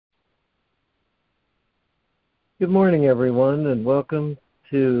Good morning, everyone, and welcome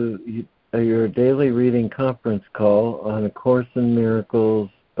to your daily reading conference call on A Course in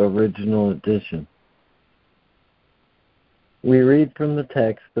Miracles Original Edition. We read from the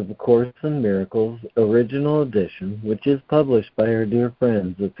text of A Course in Miracles Original Edition, which is published by our dear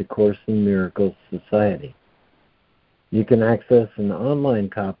friends at the Course in Miracles Society. You can access an online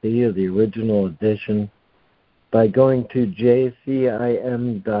copy of the original edition by going to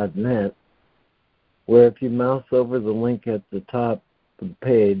jcim.net, where if you mouse over the link at the top of the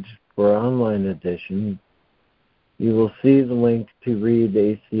page for online edition, you will see the link to read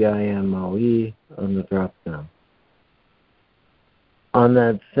ACIMOE on the drop-down. On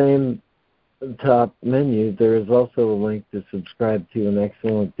that same top menu, there is also a link to subscribe to an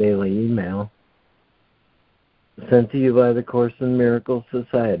excellent daily email sent to you by the Course in Miracles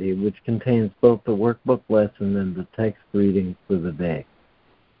Society, which contains both the workbook lesson and the text reading for the day.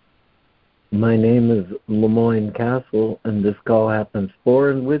 My name is Lemoyne Castle, and this call happens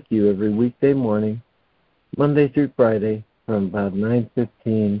for and with you every weekday morning, Monday through Friday, from about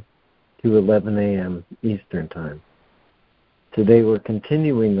 9:15 to 11 a.m. Eastern Time. Today we're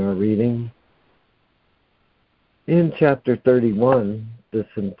continuing our reading in Chapter 31, The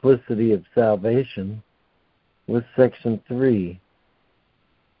Simplicity of Salvation, with Section 3,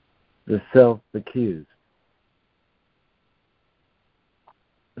 The Self-Accused.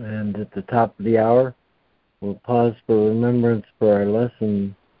 And at the top of the hour, we'll pause for remembrance for our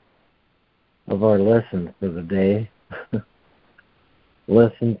lesson for the day.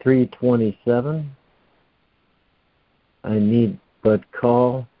 Lesson 327. I need but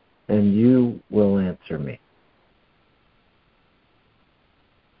call, and you will answer me.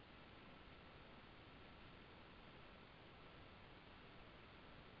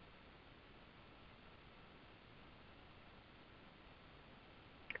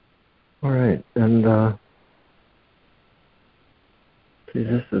 All right, and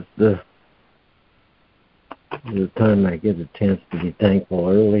this is the time I get a chance to be thankful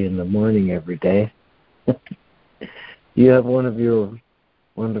early in the morning every day. You have one of your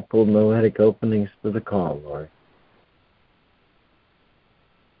wonderful noetic openings for the call, Lori.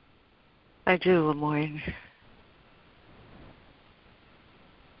 I do, Lemoyne.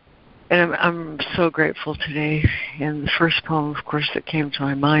 And I'm so grateful today. And the first poem, of course, that came to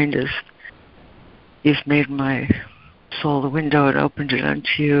my mind is, "You've made my soul the window and opened it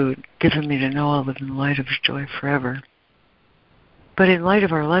unto you, given me to know I'll live in the light of his joy forever." But in light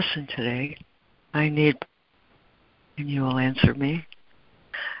of our lesson today, I need, and you will answer me.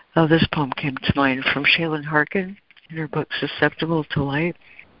 This poem came to mind from Shaylin Harkin in her book Susceptible to Light.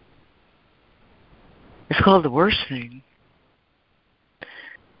 It's called The Worst Thing.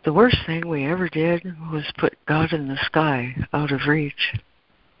 The worst thing we ever did was put God in the sky out of reach,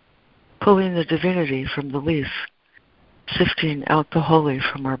 pulling the divinity from the leaf, sifting out the holy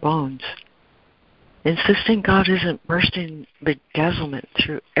from our bones, insisting God isn't bursting bedazzlement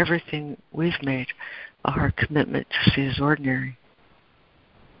through everything we've made a hard commitment to see as ordinary,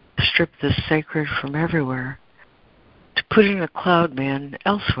 to strip the sacred from everywhere, to put in a cloud man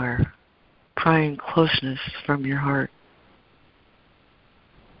elsewhere, prying closeness from your heart.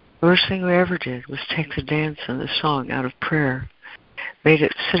 The worst thing we ever did was take the dance and the song out of prayer, made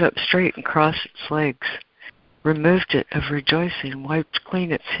it sit up straight and cross its legs, removed it of rejoicing, wiped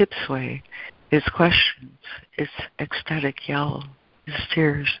clean its hip sway, its questions, its ecstatic yowl, its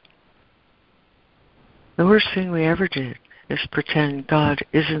tears. The worst thing we ever did is pretend God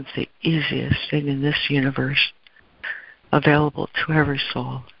isn't the easiest thing in this universe, available to every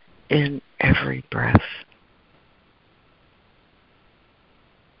soul in every breath.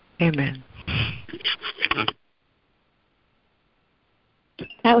 Amen.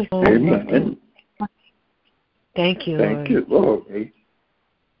 That was Amen. Thank you, Thank Lord. you, Lord.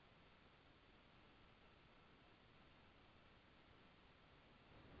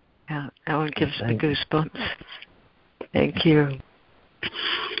 Yeah, that one gives me goosebumps. Thank you.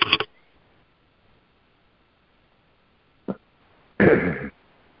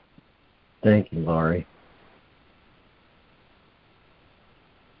 Thank you, Laurie.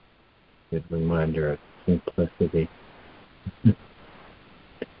 Good reminder of simplicity.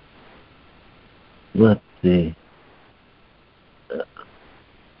 Let's see.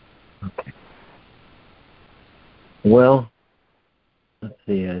 Okay. Well, let's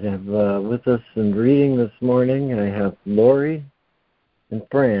see. I have with us in reading this morning, I have Lori and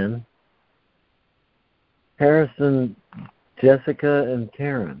Fran, Harrison, Jessica, and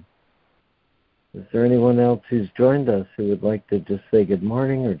Karen. Is there anyone else who's joined us who would like to just say good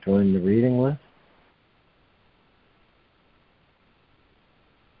morning or join the reading list?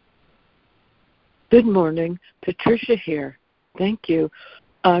 Good morning. Patricia here. Thank you.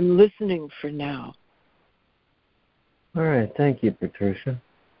 I'm listening for now. All right. Thank you, Patricia.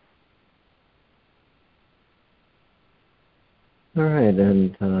 All right.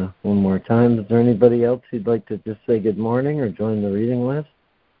 And one more time, is there anybody else who'd like to just say good morning or join the reading list?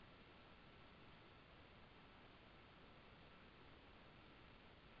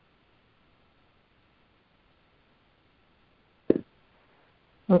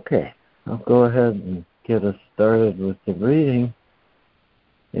 Okay. I'll go ahead and get us started with the reading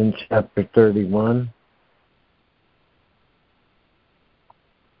in chapter 31,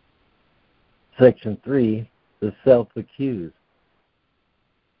 section 3, the self-accused.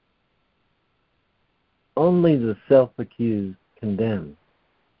 Only the self-accused condemn.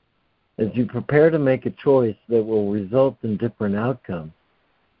 As you prepare to make a choice that will result in different outcomes,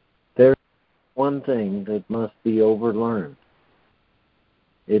 there is one thing that must be overlearned.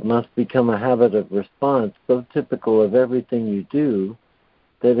 It must become a habit of response so typical of everything you do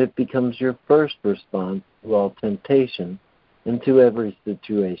that it becomes your first response to all temptation and to every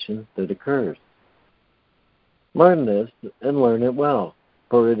situation that occurs. Learn this and learn it well,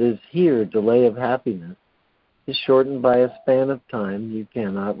 for it is here delay of happiness is shortened by a span of time you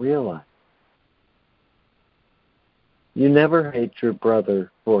cannot realize. You never hate your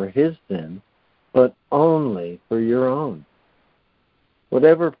brother for his sin, but only for your own.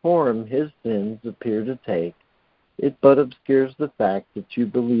 Whatever form his sins appear to take, it but obscures the fact that you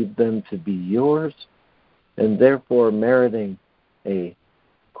believe them to be yours, and therefore meriting a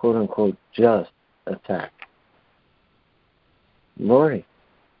quote-unquote just attack. Lori.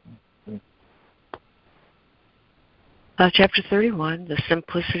 Chapter 31, the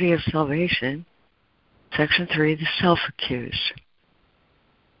simplicity of salvation. Section 3, the self-accused.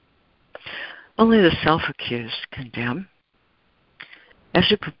 Only the self-accused condemn. As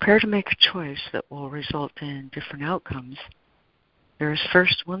you prepare to make a choice that will result in different outcomes, there is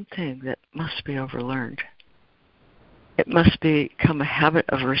first one thing that must be overlearned. It must become a habit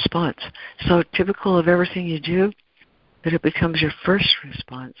of response, so typical of everything you do that it becomes your first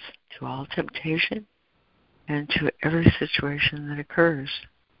response to all temptation and to every situation that occurs.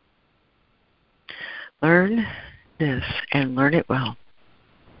 Learn this and learn it well,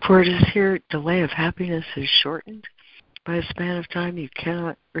 for it is here delay of happiness is shortened by a span of time you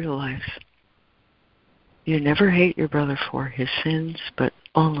cannot realize. You never hate your brother for his sins, but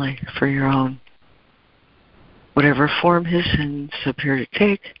only for your own. Whatever form his sins appear to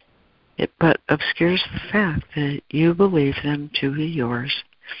take, it but obscures the fact that you believe them to be yours,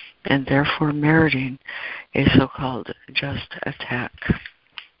 and therefore meriting a so-called just attack.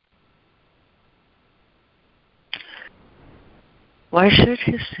 Why should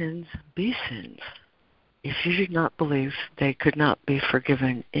his sins be sins if you did not believe they could not be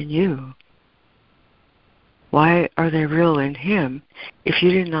forgiven in you? Why are they real in him if you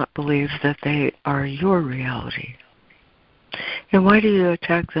did not believe that they are your reality? And why do you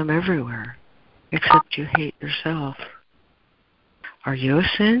attack them everywhere, except you hate yourself? Are you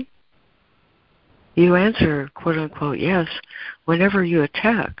a sin? You answer, quote-unquote, yes, whenever you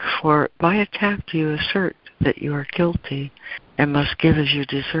attack, for by attack do you assert that you are guilty and must give as you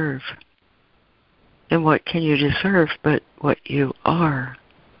deserve. And what can you deserve but what you are?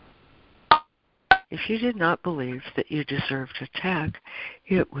 If you did not believe that you deserved attack,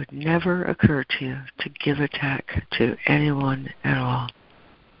 it would never occur to you to give attack to anyone at all.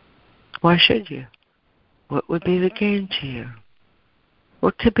 Why should you? What would be the gain to you?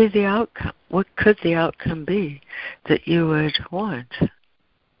 What could be the outcome? What could the outcome be that you would want?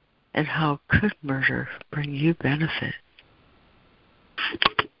 And how could murder bring you benefit?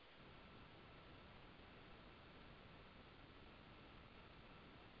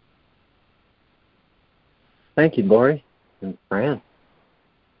 Thank you, Lori. And Fran.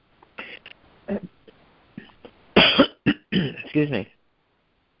 Excuse me.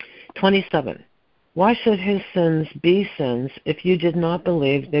 27. Why should his sins be sins if you did not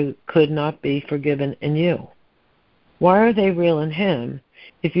believe they could not be forgiven in you? Why are they real in him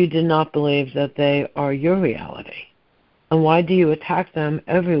if you did not believe that they are your reality? And why do you attack them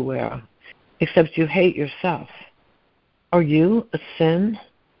everywhere except you hate yourself? Are you a sin?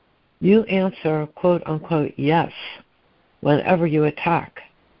 You answer, quote-unquote, yes, whenever you attack.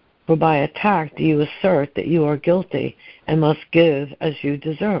 For by attack do you assert that you are guilty and must give as you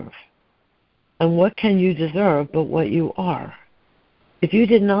deserve. And what can you deserve but what you are? If you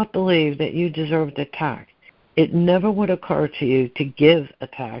did not believe that you deserved attack, it never would occur to you to give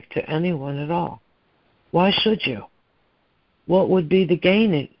attack to anyone at all. Why should you? What would be the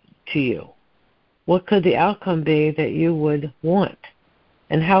gain to you? What could the outcome be that you would want?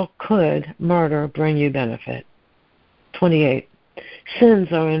 And how could murder bring you benefit? 28. Sins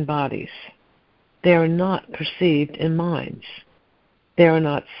are in bodies. They are not perceived in minds. They are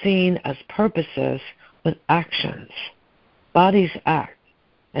not seen as purposes but actions. Bodies act,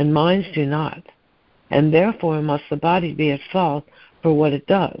 and minds do not, and therefore must the body be at fault for what it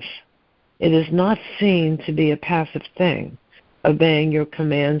does. It is not seen to be a passive thing, obeying your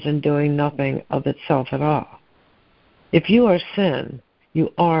commands and doing nothing of itself at all. If you are sin,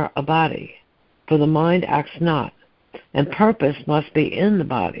 you are a body, for the mind acts not, and purpose must be in the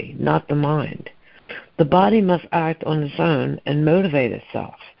body, not the mind. The body must act on its own and motivate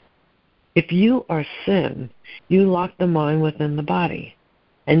itself. If you are sin, you lock the mind within the body,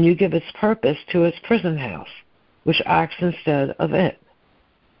 and you give its purpose to its prison house, which acts instead of it.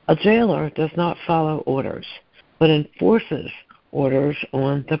 A jailer does not follow orders, but enforces orders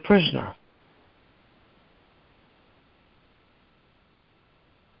on the prisoner.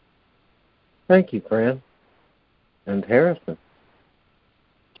 Thank you, Fran. And Harrison.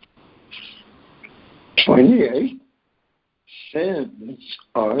 28. Sins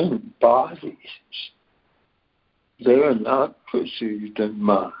are in bodies. They are not perceived in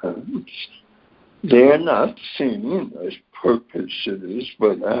minds. They are not seen as purposes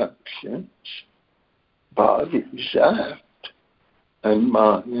but actions. Bodies act, and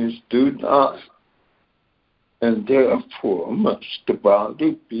minds do not. And therefore must the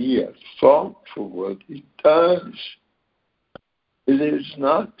body be at fault for what it does. It is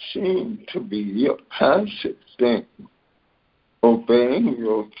not seen to be a passive thing, obeying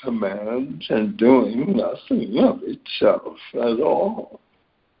your commands and doing nothing of itself at all.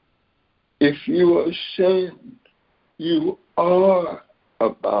 If you are sin, you are a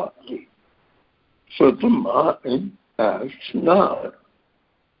body, for the mind acts not,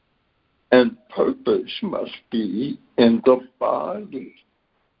 and purpose must be in the body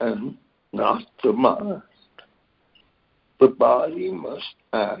and not the mind. The body must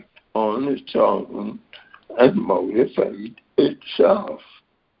act on its own and motivate itself.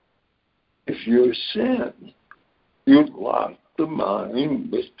 If you sin, you lock the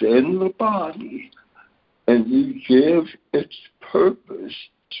mind within the body and you give its purpose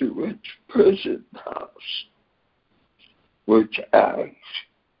to its prison house, which acts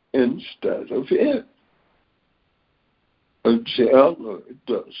instead of it. A jailer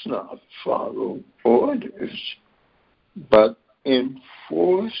does not follow orders, but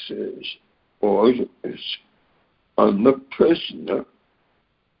enforces orders on the prisoner.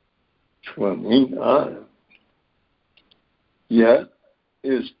 29. Yet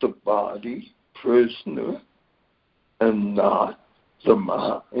is the body prisoner and not the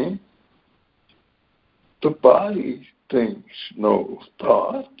mind. The body thinks no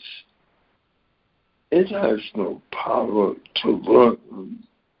thoughts. It has no power to learn,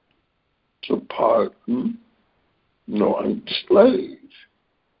 to pardon, nor enslave.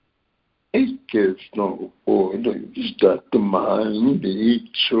 It gives no orders that the mind be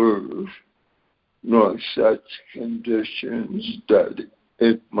served, nor such conditions that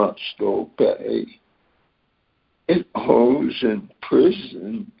it must obey. It holds in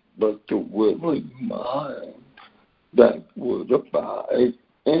prison but the willing mind that would abide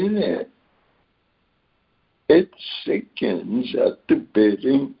in it. It sickens at the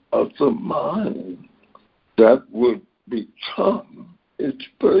bidding of the mind that would become its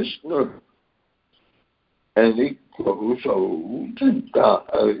prisoner. And it grows old and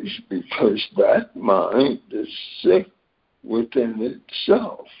dies because that mind is sick within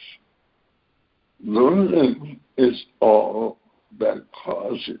itself. Learning is all that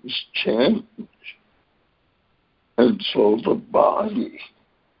causes change. And so the body,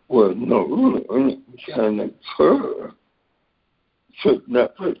 where no learning can occur, could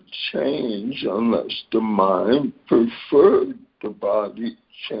never change unless the mind preferred the body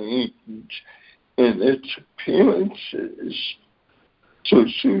change in its appearances to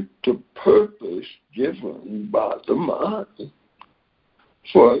suit the purpose given by the mind.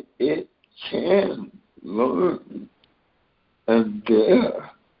 For it can learn, and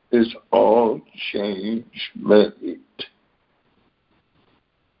there is all change made.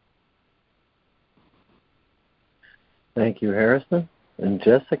 Thank you, Harrison. And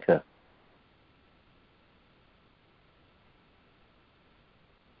Jessica.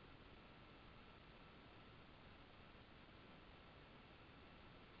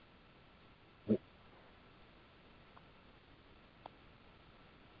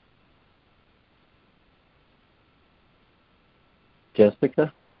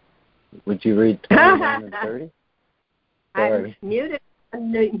 Jessica, would you read 29 and 30? Sorry. I'm muted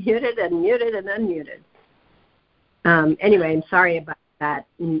and unmuted. Anyway, I'm sorry about that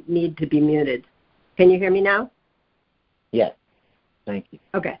need to be muted. Can you hear me now? Yes. Thank you.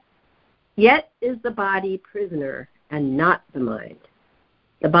 Okay. Yet is the body prisoner and not the mind.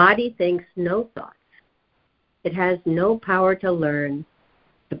 The body thinks no thoughts. It has no power to learn,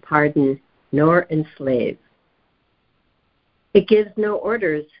 to pardon, nor enslave. It gives no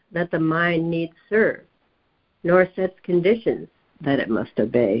orders that the mind needs serve, nor sets conditions that it must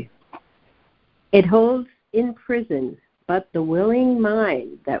obey. It holds in prison but the willing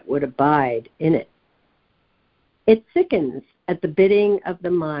mind that would abide in it. It sickens at the bidding of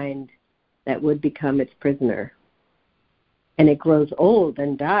the mind that would become its prisoner. And it grows old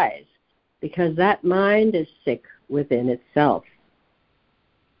and dies because that mind is sick within itself.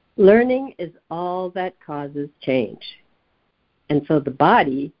 Learning is all that causes change. And so the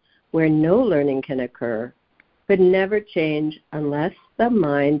body, where no learning can occur, could never change unless the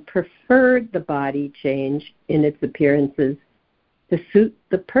mind preferred the body change in its appearances to suit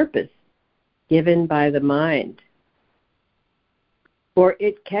the purpose given by the mind. For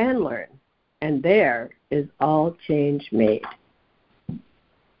it can learn, and there is all change made.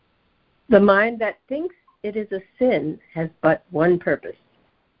 The mind that thinks it is a sin has but one purpose,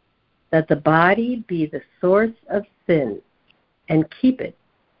 that the body be the source of sin and keep it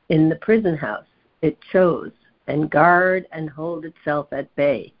in the prison house it chose and guard and hold itself at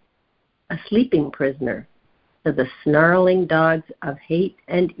bay, a sleeping prisoner to the snarling dogs of hate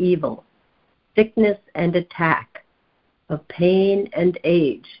and evil, sickness and attack, of pain and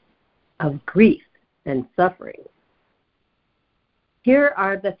age, of grief and suffering. Here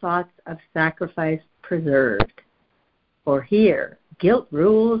are the thoughts of sacrifice preserved, for here guilt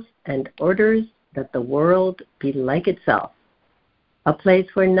rules and orders that the world be like itself, a place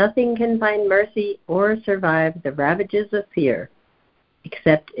where nothing can find mercy or survive the ravages of fear,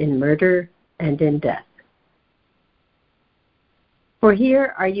 except in murder and in death. For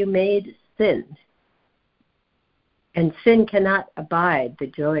here are you made sin, and sin cannot abide the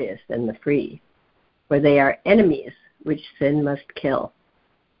joyous and the free, for they are enemies which sin must kill.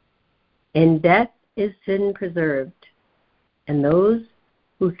 In death is sin preserved, and those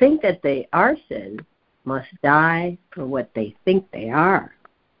who think that they are sin must die for what they think they are.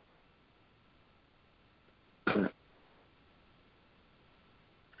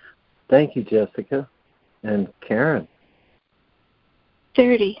 Thank you, Jessica. And Karen.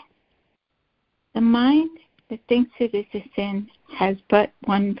 30. The mind that thinks it is a sin has but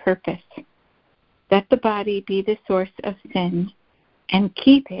one purpose, that the body be the source of sin, and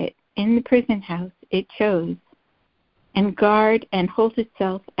keep it in the prison house it chose, and guard and hold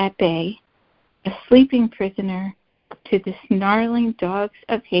itself at bay, a sleeping prisoner to the snarling dogs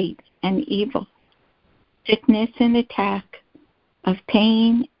of hate and evil, sickness and attack, of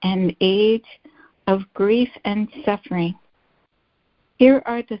pain and age, of grief and suffering. Here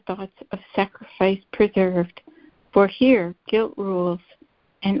are the thoughts of sacrifice preserved, for here guilt rules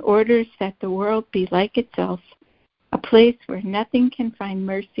and orders that the world be like itself, a place where nothing can find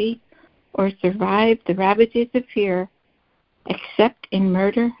mercy or survive the ravages of fear, except in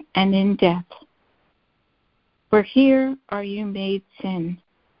murder and in death. For here are you made sin,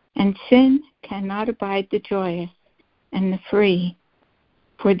 and sin cannot abide the joyous and the free,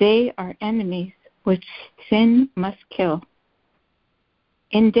 for they are enemies which sin must kill.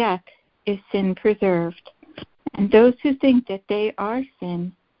 In death is sin preserved, and those who think that they are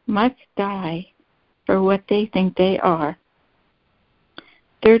sin must die for what they think they are.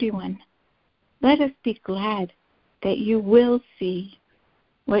 31. Let us be glad that you will see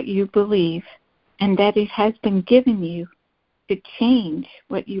what you believe, and that it has been given you to change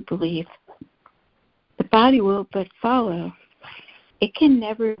what you believe. The body will but follow. It can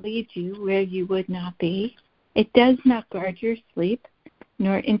never lead you where you would not be. It does not guard your sleep,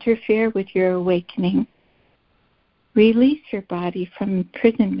 nor interfere with your awakening. Release your body from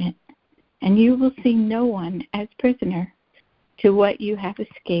imprisonment, and you will see no one as prisoner to what you have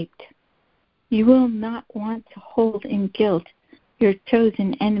escaped. You will not want to hold in guilt your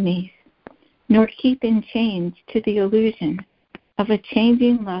chosen enemies, nor keep in chains to the illusion of a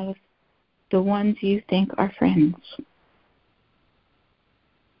changing love the ones you think are friends.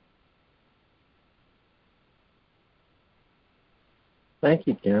 Thank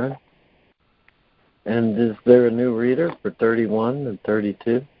you, Karen. And is there a new reader for 31 and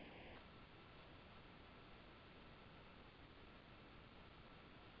 32?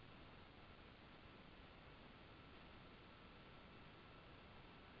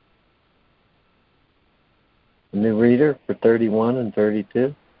 A new reader for 31 and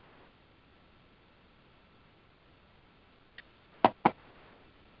 32?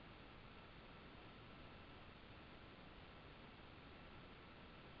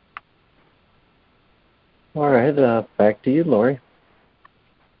 All right, back to you, Lori.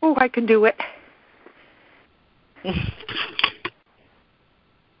 Oh, I can do it.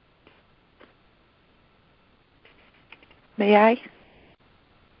 May I?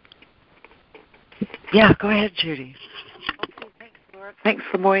 Yeah, go ahead, Judy. Okay, thanks, Laura. Thanks,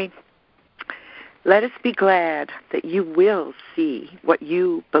 Lemoyne. Let us be glad that you will see what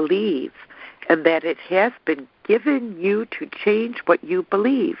you believe and that it has been given you to change what you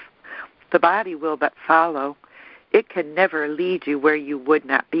believe. The body will but follow. It can never lead you where you would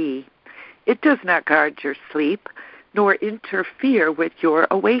not be. It does not guard your sleep, nor interfere with your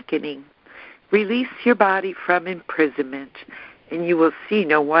awakening. Release your body from imprisonment, and you will see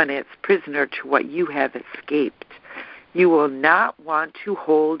no one as prisoner to what you have escaped. You will not want to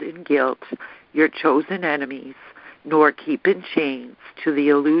hold in guilt your chosen enemies, nor keep in chains to the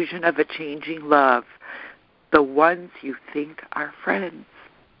illusion of a changing love, the ones you think are friends.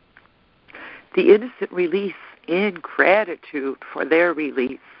 The innocent release in gratitude for their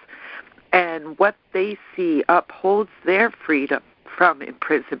release, and what they see upholds their freedom from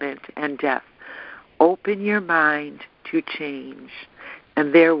imprisonment and death. Open your mind to change,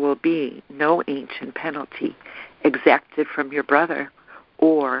 and there will be no ancient penalty exacted from your brother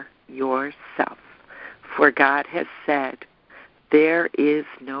or yourself. For God has said, there is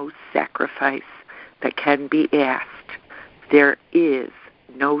no sacrifice that can be asked. There is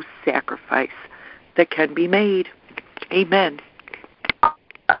no sacrifice that can be made. Amen.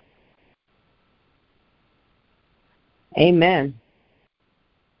 Amen.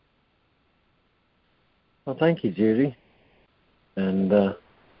 Well, thank you, Judy. And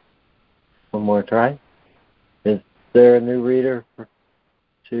one more try. Is there a new reader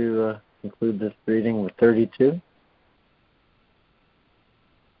to conclude this reading with 32?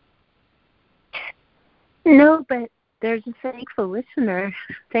 No, but there's a thankful listener.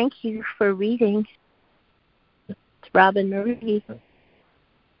 Thank you for reading. It's Robin Marie.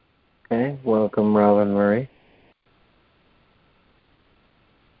 Okay, welcome, Robin Marie.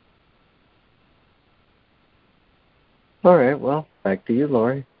 All right, well, back to you,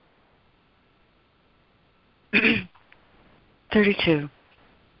 Lori. 32.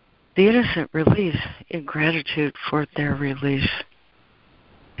 The innocent release in gratitude for their release,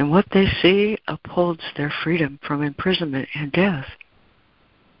 and what they see upholds their freedom from imprisonment and death.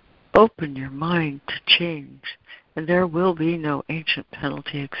 Open your mind to change, and there will be no ancient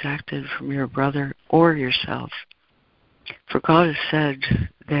penalty exacted from your brother or yourself. For God has said,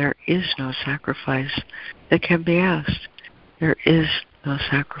 there is no sacrifice that can be asked. There is no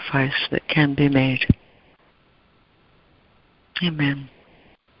sacrifice that can be made. Amen.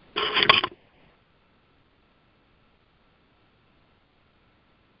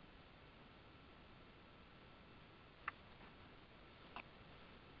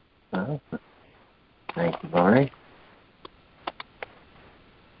 Thank you, Lori.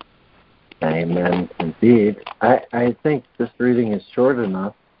 Amen, indeed. I think this reading is short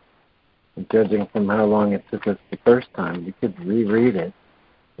enough, judging from how long it took us the first time. You could reread it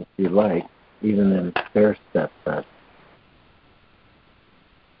if you like, even in stair step.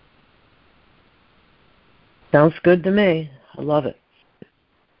 Sounds good to me. I love it.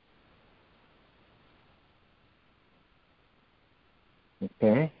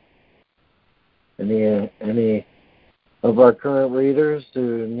 Okay. Any of our current readers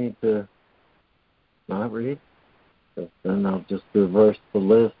who need to not read? Then I'll just reverse the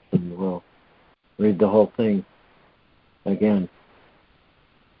list and we'll read the whole thing again.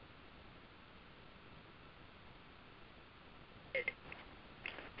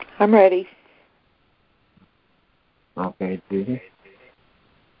 I'm ready. Okay, Judy.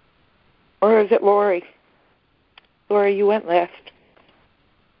 Or is it Lori? Lori, you went last.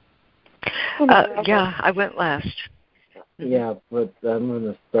 Yeah, I went last. Yeah, but I'm going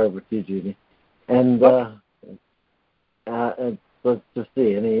to start with you, Judy. And let's just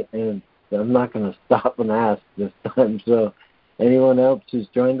see. And I'm not going to stop and ask this time. So anyone else who's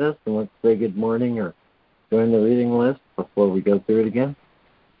joined us and wants to say good morning or join the reading list before we go through it again?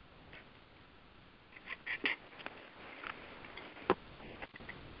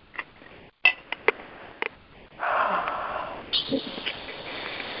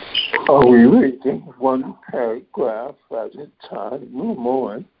 Are we reading one paragraph at a time or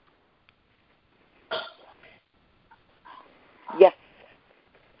more? Yes.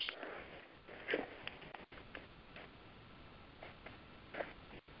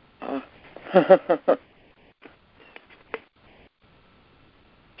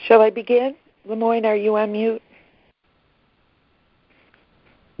 Shall I begin? Lemoyne, are you on mute?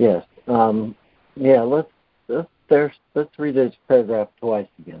 Yes. Let's read this paragraph twice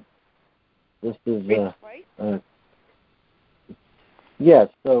again. This is Read yes.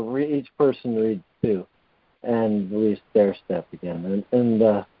 So each person reads 2, and we stair step again. And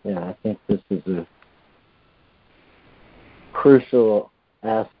I think this is a crucial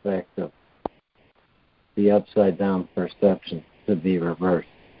aspect of the upside down perception to be reversed.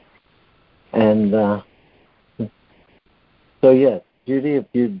 And so yes, Judy, if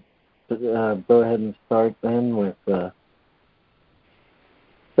you'd go ahead and start then with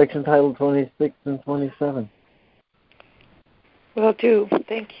section title 26 and 27. Will do.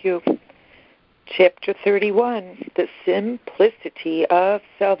 Thank you. Chapter 31, the simplicity of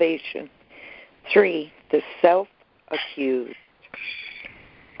salvation. 3, the self-accused.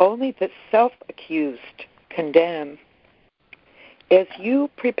 Only the self-accused condemn. As you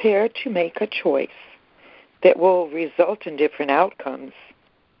prepare to make a choice that will result in different outcomes,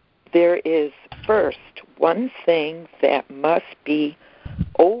 there is first one thing that must be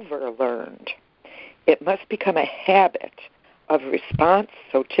overlearned. It must become a habit of response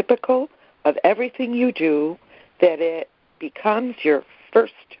so typical of everything you do that it becomes your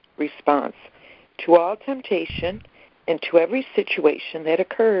first response to all temptation and to every situation that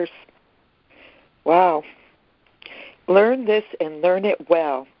occurs. Wow. Learn this and learn it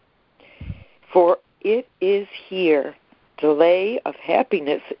well, for it is here delay of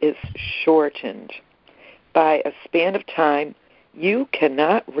happiness is shortened by a span of time you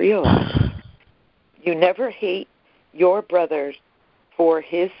cannot realize. You never hate your brother for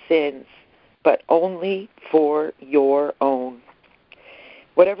his sins, but only for your own.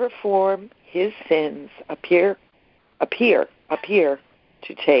 Whatever form his sins appear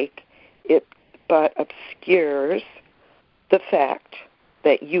to take, it but obscures the fact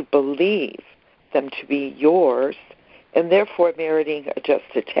that you believe them to be yours and therefore meriting a just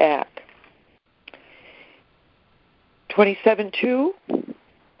attack. 27:2,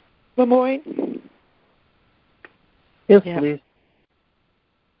 Lemoyne? Yes, please.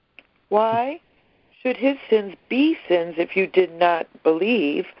 Why should his sins be sins if you did not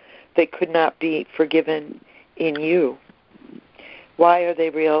believe they could not be forgiven in you? Why are they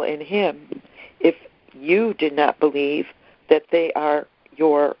real in him if you did not believe that they are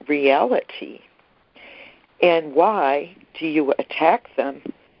your reality? And why do you attack them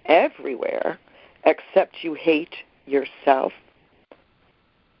everywhere except you hate yourself?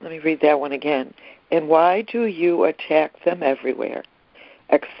 Let me read that one again. And why do you attack them everywhere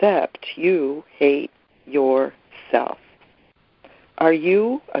except you hate yourself? Are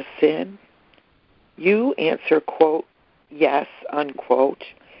you a sin? You answer, quote, yes, unquote,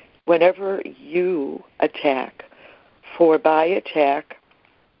 whenever you attack. For by attack,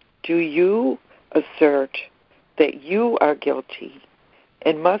 do you assert that you are guilty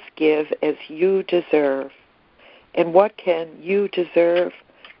and must give as you deserve? And what can you deserve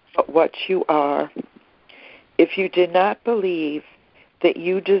but what you are? If you did not believe that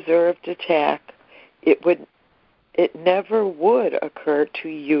you deserved attack, it never would occur to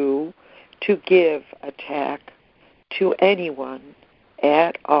you to give attack to anyone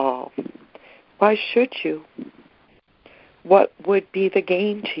at all. Why should you? What would be the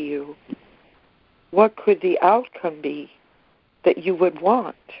gain to you? What could the outcome be that you would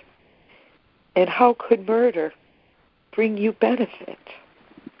want? And how could murder bring you benefit?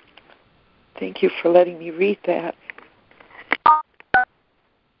 Thank you for letting me read that.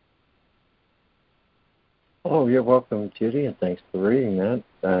 Oh, you're welcome, Judy, and thanks for reading that.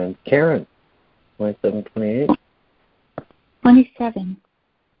 Karen, 27:28. 27.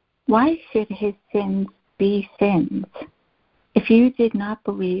 Why should his sins be sins if you did not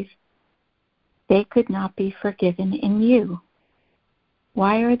believe they could not be forgiven in you?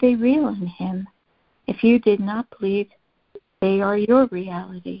 Why are they real in him if you did not believe they are your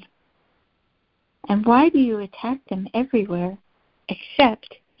reality? And why do you attack them everywhere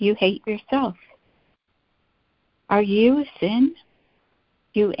except you hate yourself? Are you a sin?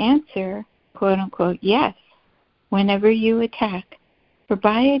 You answer, quote unquote, yes, whenever you attack. For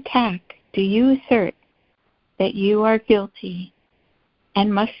by attack do you assert that you are guilty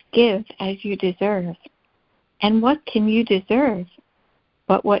and must give as you deserve. And what can you deserve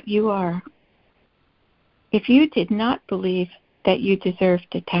but what you are? If you did not believe that you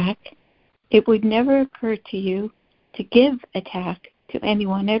deserved attack, it would never occur to you to give attack to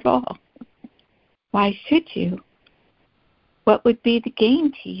anyone at all. Why should you? What would be the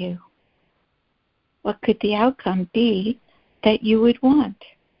gain to you? What could the outcome be that you would want?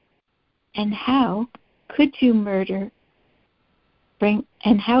 And how could murder bring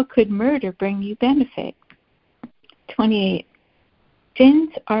you benefit? 28. Sins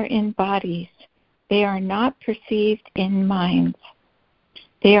are in bodies. They are not perceived in minds.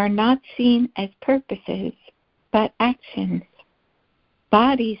 They are not seen as purposes, but actions.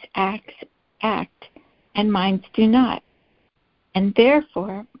 Bodies act, and minds do not, and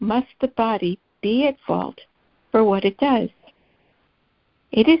therefore must the body be at fault for what it does.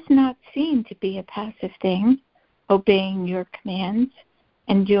 It is not seen to be a passive thing, obeying your commands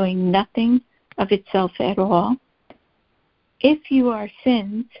and doing nothing of itself at all. If you are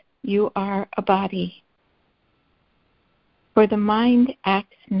sins, you are a body. For the mind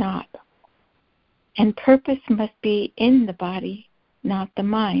acts not, and purpose must be in the body, not the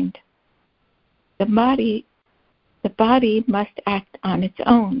mind. The body must act on its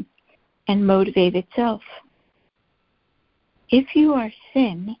own and motivate itself. If you are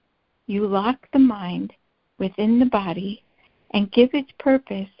sin, you lock the mind within the body and give its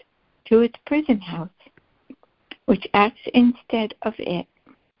purpose to its prison house, which acts instead of it.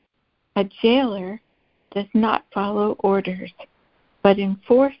 A jailer does not follow orders, but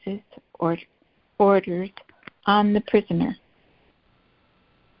enforces orders on the prisoner.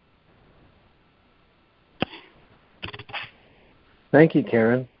 Thank you,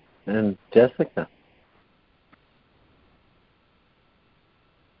 Karen. And Jessica.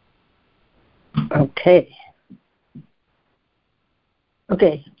 Okay.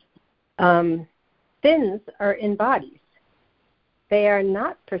 Sins are in bodies. They are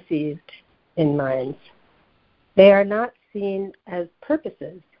not perceived in minds. They are not seen as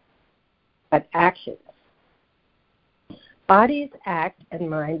purposes, but actions. Bodies act and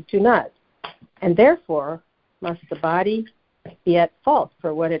minds do not, and therefore must the body be at fault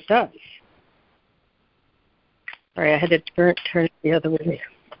for what it does. Sorry, I had to turn it the other way.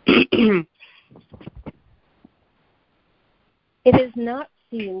 It is not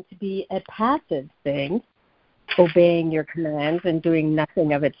seen to be a passive thing, obeying your commands and doing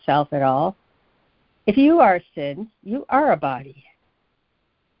nothing of itself at all. If you are sin, you are a body.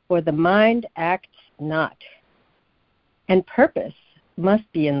 For the mind acts not, and purpose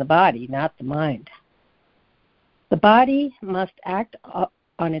must be in the body, not the mind. The body must act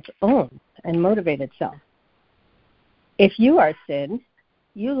on its own and motivate itself. If you are sin,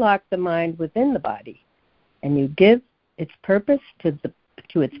 you lock the mind within the body, and you give its purpose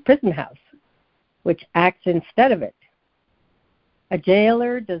to its prison house, which acts instead of it. A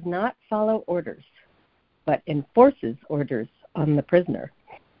jailer does not follow orders, but enforces orders on the prisoner.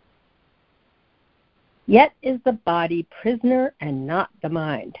 Yet is the body prisoner and not the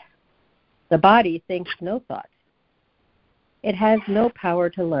mind. The body thinks no thoughts. It has no power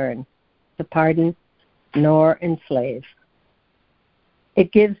to learn, to pardon, nor enslave.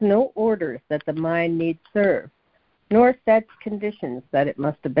 It gives no orders that the mind needs serve, nor sets conditions that it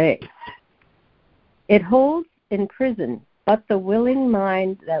must obey. It holds in prison but the willing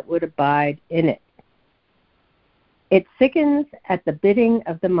mind that would abide in it. It sickens at the bidding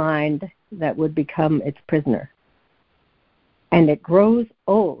of the mind that would become its prisoner. And it grows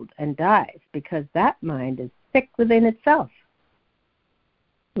old and dies because that mind is sick within itself.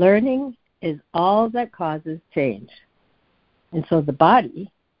 Learning is all that causes change. And so the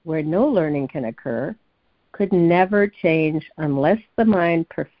body, where no learning can occur, could never change unless the mind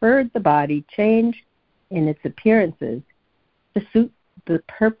preferred the body change in its appearances to suit the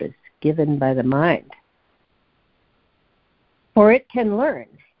purpose given by the mind. For it can learn,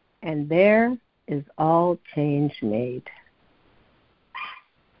 and there is all change made.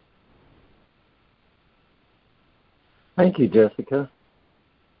 Thank you, Jessica.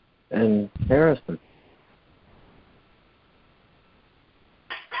 And Harrison.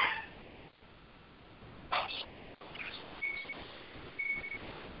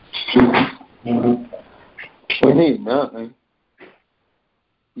 Mm-hmm. 29.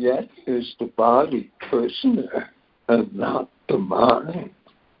 Yet is the body prisoner and not the mind.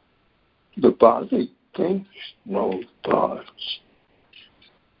 The body thinks no thoughts.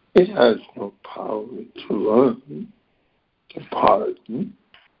 It has no power to learn, to pardon,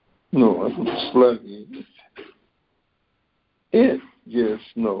 nor enslave. It gives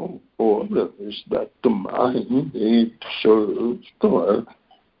no orders that the mind needs served or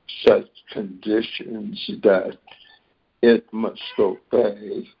sets conditions that it must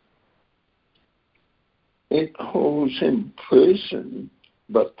obey. It holds in prison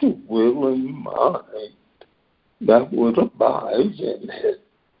but the willing mind that would abide in it.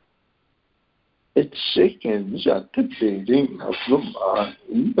 It sickens at the bidding of the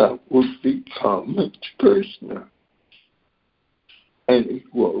mind that would become its prisoner. And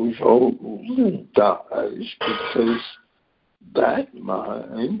it grows old and dies because that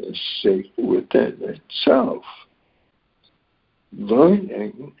mind is sick within itself.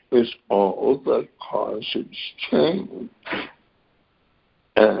 Learning is all that causes change.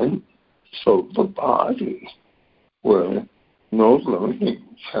 And so the body, where no learning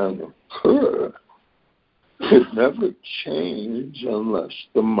can occur, could never change unless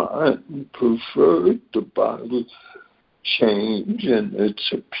the mind preferred the body change in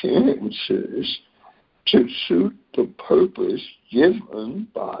its appearances to suit the purpose given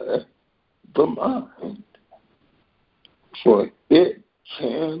by the mind. For it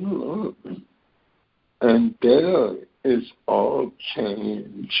can learn, and there is all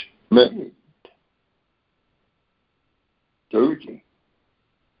change made. 30.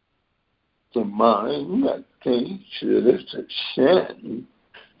 The mind that thinks it is a sin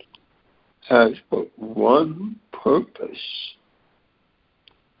has but one purpose,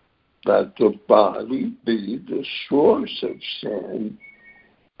 that the body be the source of sin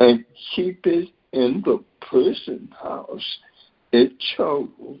and keep it in the prison house it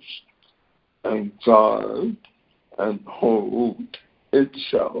chose, and guard and hold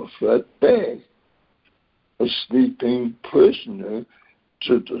itself at bay, a sleeping prisoner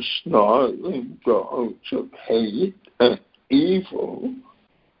to the snarling dogs of hate and evil,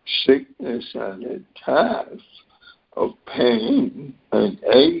 sickness and attacks, of pain and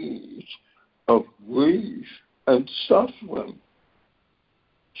age, of grief and suffering.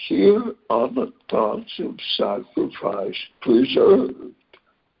 Here are the thoughts of sacrifice preserved,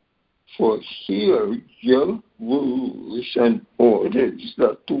 for here your rules and orders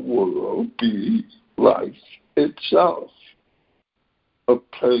that the world be life itself, a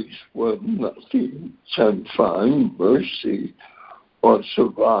place where nothing can find mercy or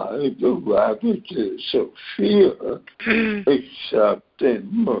survive the ravages of fear except in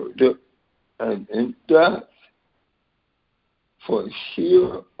murder and in death. For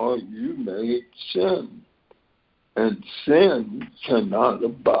here are you made sin, and sin cannot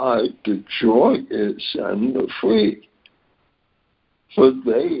abide the joyous and the free, for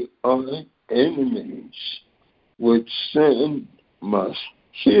they are enemies which sin must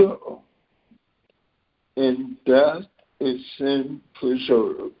kill. In death is sin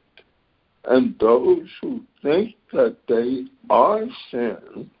preserved, and those who think that they are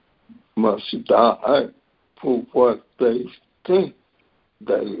sin must die for what they think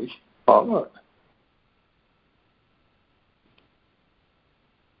they are.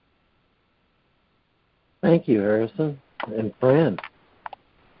 Thank you, Harrison. And Fran.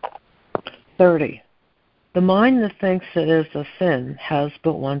 30. The mind that thinks it is a sin has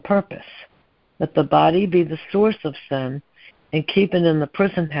but one purpose, that the body be the source of sin and keep it in the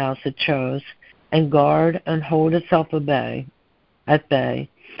prison house it chose, and guard and hold itself at bay,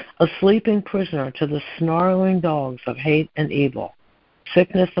 a sleeping prisoner to the snarling dogs of hate and evil,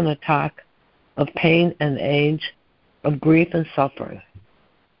 sickness and attack, of pain and age, of grief and suffering.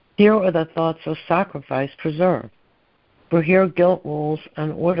 Here are the thoughts of sacrifice preserved, for here guilt rules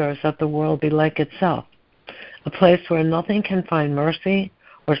and orders that the world be like itself, a place where nothing can find mercy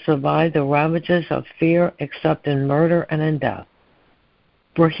or survive the ravages of fear except in murder and in death.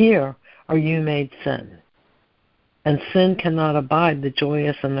 For here are you made sin, and sin cannot abide the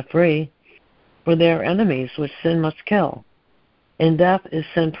joyous and the free, for they are enemies which sin must kill. In death is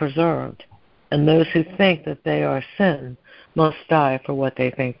sin preserved, and those who think that they are sin must die for what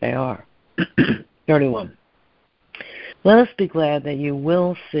they think they are. 31. Let us be glad that you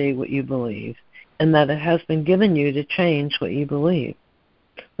will see what you believe, and that it has been given you to change what you believe.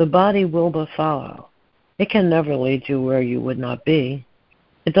 The body will but follow. It can never lead you where you would not be.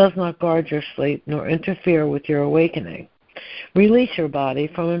 It does not guard your sleep nor interfere with your awakening. Release your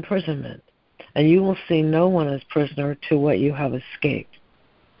body from imprisonment, and you will see no one as prisoner to what you have escaped.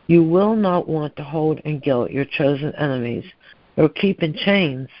 You will not want to hold in guilt your chosen enemies, or keep in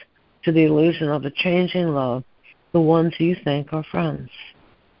chains to the illusion of a changing love the ones you think are friends.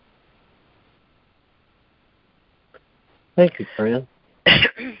 Thank you, Fran.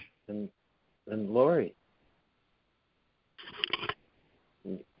 and Lori.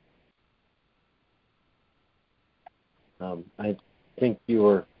 I think you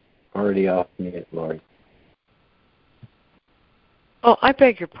were already off mute, Lori. Oh, I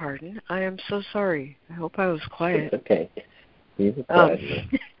beg your pardon. I am so sorry. I hope I was quiet. It's okay. You were quiet.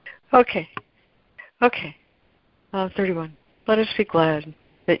 Okay. 31. Let us be glad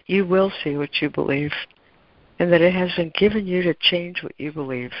that you will see what you believe, and that it has been given you to change what you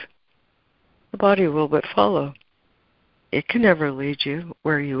believe. The body will but follow. It can never lead you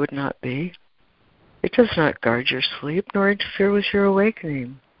where you would not be. It does not guard your sleep nor interfere with your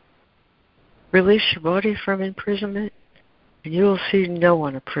awakening. Release your body from imprisonment, and you will see no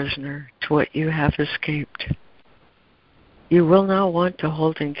one a prisoner to what you have escaped. You will not want to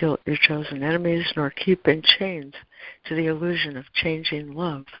hold in guilt your chosen enemies, nor keep in chains to the illusion of changing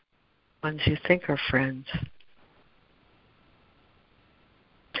love, ones you think are friends.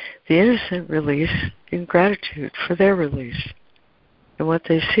 The innocent release in gratitude for their release, and what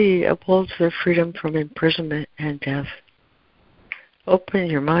they see upholds their freedom from imprisonment and death. Open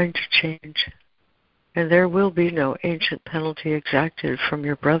your mind to change, and there will be no ancient penalty exacted from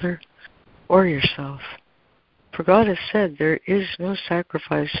your brother or yourself. For God has said, there is no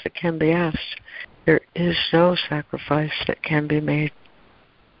sacrifice that can be asked. There is no sacrifice that can be made.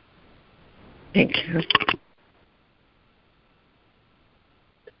 Thank you.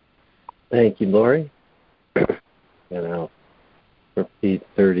 Thank you, Lori. And I'll repeat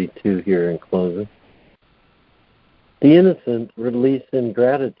 32 here in closing. The innocent release in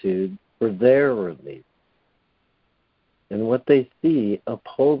gratitude for their release, and what they see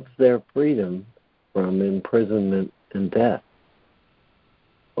upholds their freedom from imprisonment and death.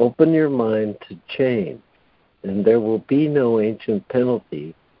 Open your mind to change, and there will be no ancient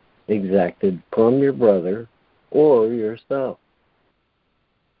penalty exacted from your brother or yourself.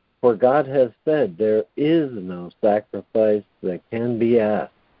 For God has said, there is no sacrifice that can be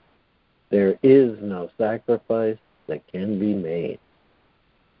asked. There is no sacrifice that can be made.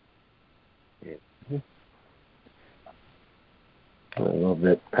 A little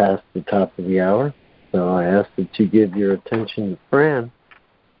bit past the top of the hour, so I ask that you give your attention to Fran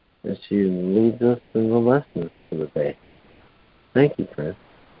as she leads us in the lessons for the day. Thank you, Fran.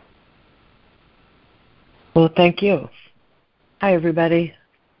 Well, thank you. Hi, everybody.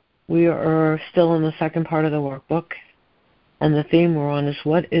 We are still in the second part of the workbook, and the theme we're on is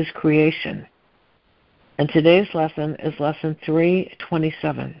what is creation? And today's lesson is lesson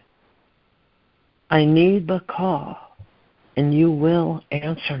 327. I need but call, and you will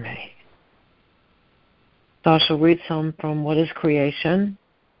answer me. So I shall read some from What is Creation,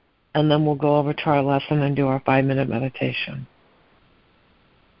 and then we'll go over to our lesson and do our 5-minute meditation.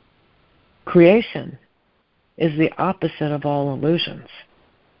 Creation is the opposite of all illusions,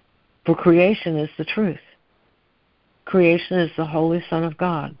 for creation is the truth. Creation is the Holy Son of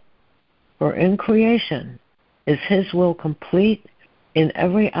God, for in creation is His will complete in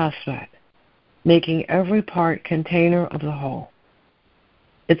every aspect, making every part container of the whole.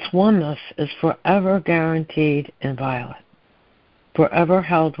 Its oneness is forever guaranteed inviolate, forever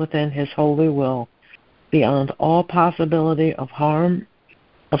held within His holy will, beyond all possibility of harm,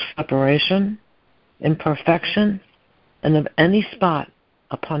 of separation, imperfection, and of any spot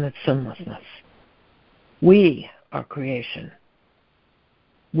upon its sinlessness. We are creation.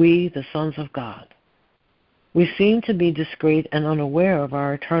 We, the sons of God. We seem to be discreet and unaware of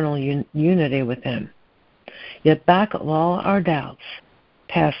our eternal unity with Him. Yet back of all our doubts,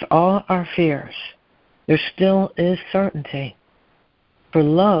 past all our fears, there still is certainty. For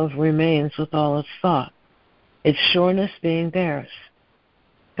love remains with all its thought, its sureness being theirs.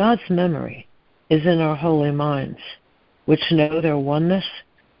 God's memory is in our holy minds, which know their oneness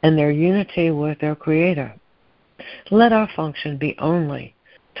and their unity with their Creator. Let our function be only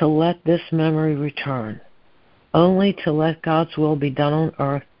to let this memory return, only to let God's will be done on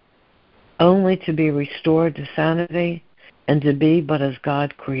earth, only to be restored to sanity and to be but as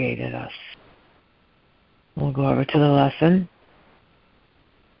God created us. We'll go over to the lesson.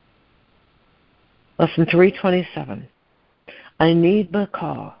 Lesson 327. I need but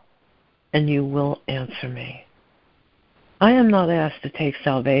call, and you will answer me. I am not asked to take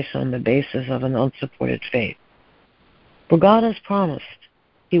salvation on the basis of an unsupported faith. For God has promised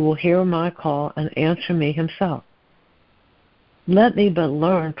He will hear my call and answer me Himself. Let me but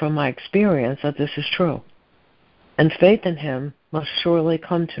learn from my experience that this is true, and faith in Him must surely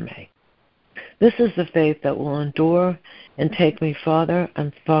come to me. This is the faith that will endure and take me farther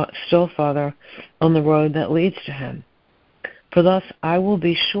and still farther on the road that leads to Him. For thus I will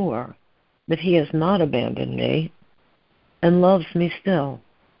be sure that He has not abandoned me and loves me still,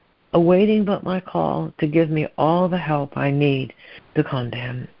 awaiting but my call to give me all the help I need to come to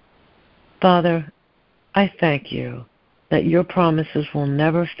Him. Father, I thank You that Your promises will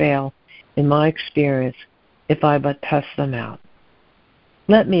never fail in my experience if I but test them out.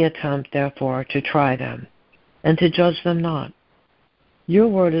 Let me attempt, therefore, to try them and to judge them not. Your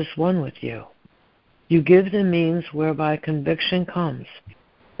word is one with You. You give the means whereby conviction comes,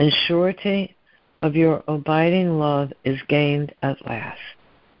 and surety of Your abiding love is gained at last.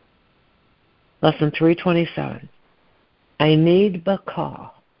 Lesson 327. I need but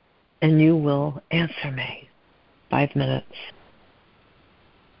call, and You will answer me. 5 minutes.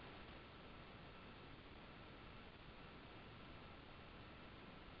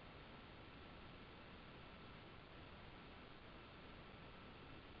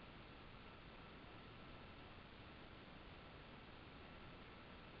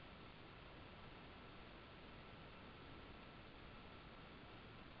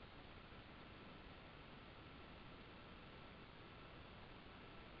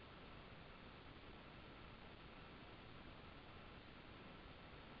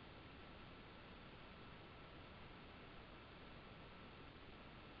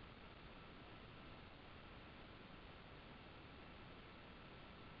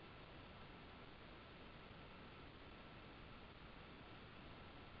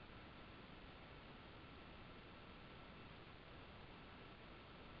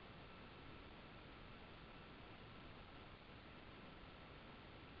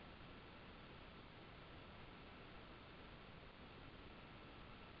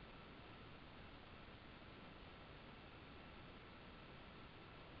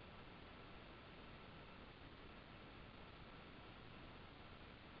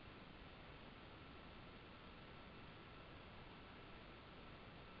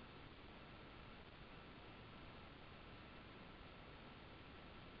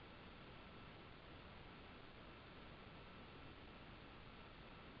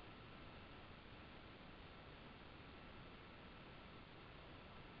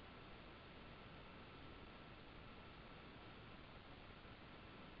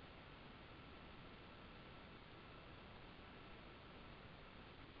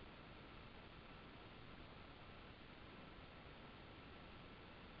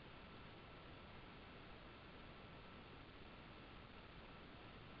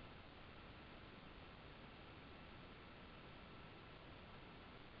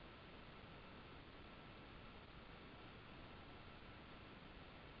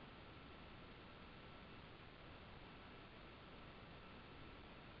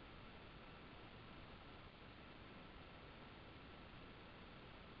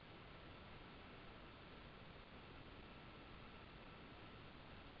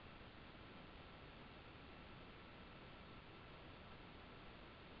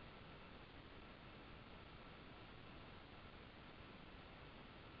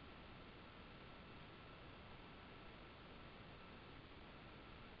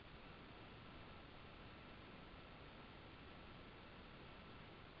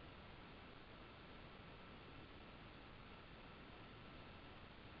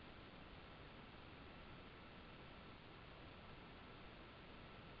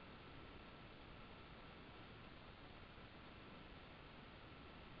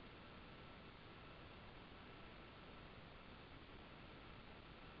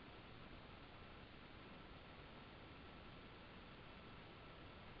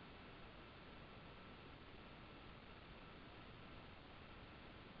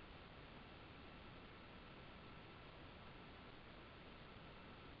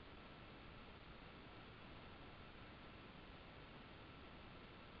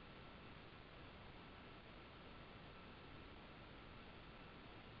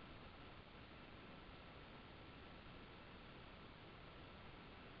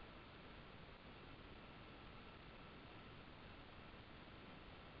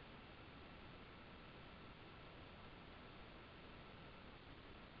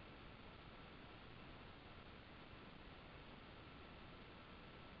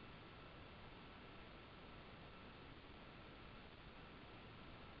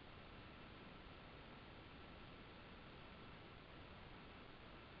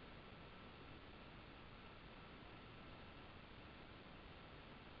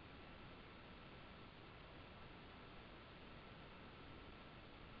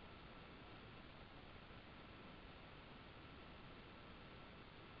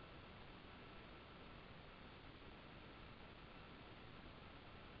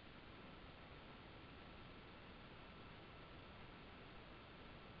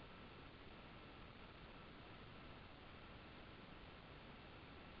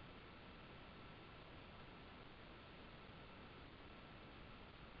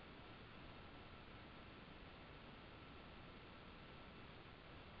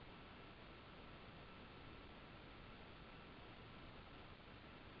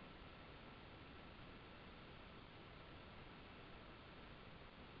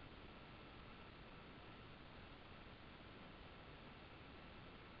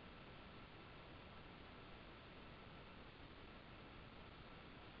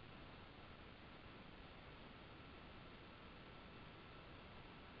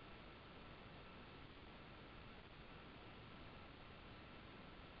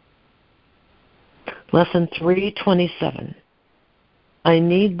 Lesson 327. I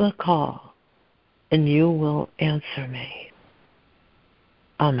need the call, and you will answer me.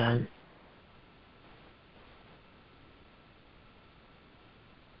 Amen.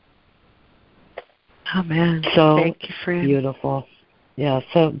 Amen. So thank you, friend. beautiful. Yeah,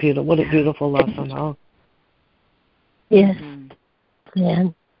 so beautiful. What a beautiful lesson, huh? Yes.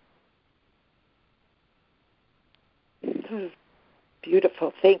 Man.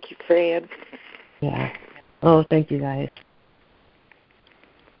 Beautiful. Thank you, Fran. Yeah. Oh, thank you, guys.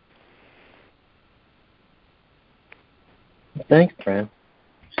 Thanks, Fran.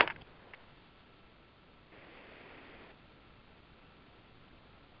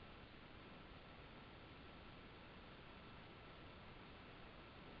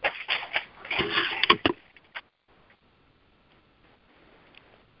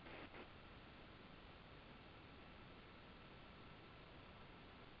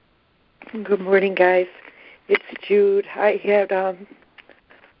 Good morning, guys. It's Jude. I had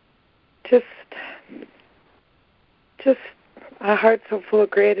just a heart so full of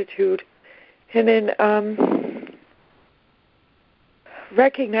gratitude, and then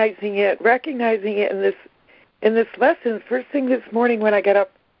recognizing it in this lesson. First thing this morning when I get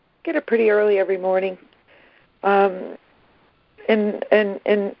up pretty early every morning, and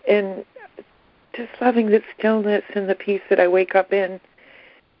just loving the stillness and the peace that I wake up in.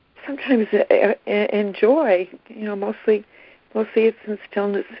 Sometimes in joy, mostly it's in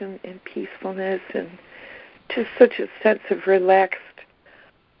stillness and peacefulness, and just such a sense of relaxed,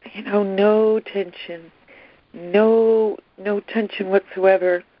 no tension, no tension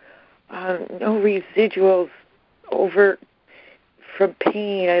whatsoever, no residuals over from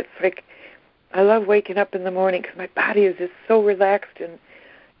pain. It's like I love waking up in the morning because my body is just so relaxed and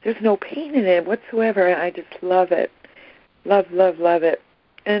there's no pain in it whatsoever, and I just love it, love it.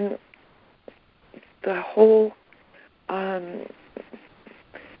 And the whole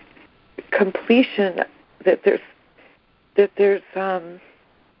completion that there's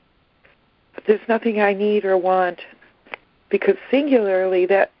nothing I need or want, because singularly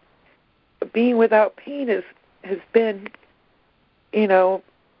that being without pain has been, a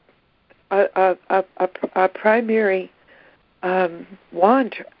primary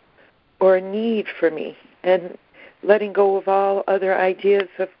want or a need for me, and letting go of all other ideas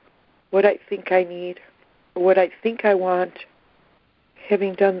of what I think I need, or what I think I want,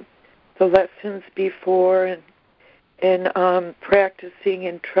 having done the lessons before and practicing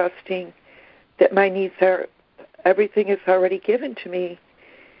and trusting that my needs everything is already given to me,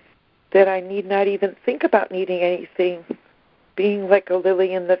 that I need not even think about needing anything, being like a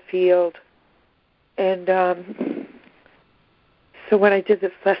lily in the field. And so when I did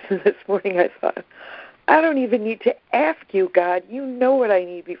this lesson this morning, I thought, I don't even need to ask you, God. You know what I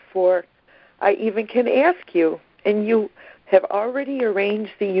need before I even can ask you. And you have already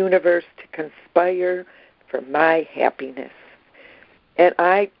arranged the universe to conspire for my happiness. And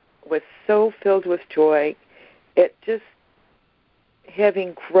I was so filled with joy at just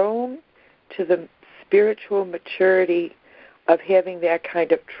having grown to the spiritual maturity of having that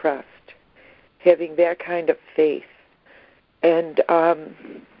kind of trust, having that kind of faith. And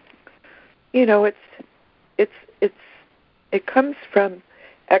it comes from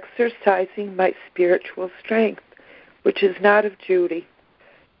exercising my spiritual strength, which is not of Judy.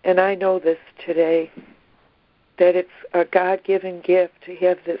 And I know this today, that it's a God-given gift to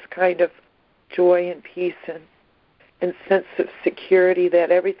have this kind of joy and peace and sense of security that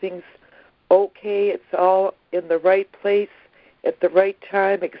everything's okay, it's all in the right place at the right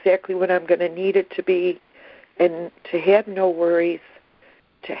time, exactly when I'm going to need it to be, and to have no worries,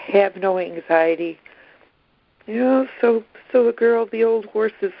 to have no anxiety. So the old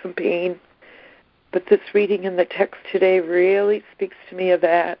horse is some pain. But this reading in the text today really speaks to me of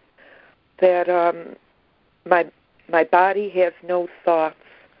that my body has no thoughts.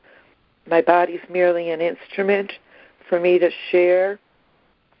 My body's merely an instrument for me to share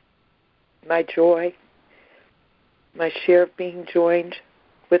my joy, my share of being joined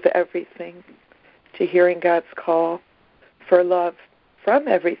with everything, to hearing God's call for love from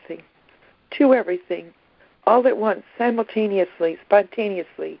everything, to everything, all at once, simultaneously,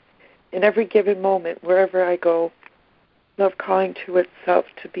 spontaneously, in every given moment, wherever I go. Love calling to itself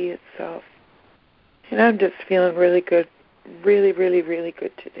to be itself. And I'm just feeling really good, really, really, really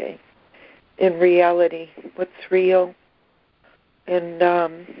good today. In reality, what's real, and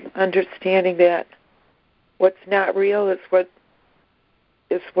understanding that what's not real is what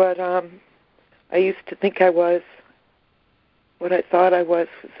I used to think I was. What I thought I was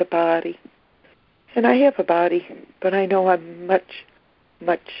a body. And I have a body, but I know I'm much,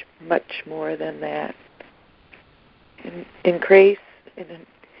 much, much more than that. In grace, in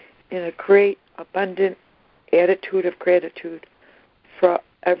a great, abundant attitude of gratitude for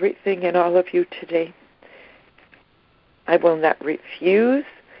everything and all of you today. I will not refuse,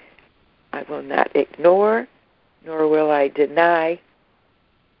 I will not ignore, nor will I deny.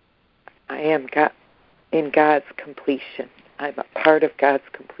 I am in God's completion. I'm a part of God's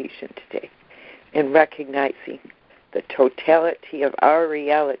completion today, in recognizing the totality of our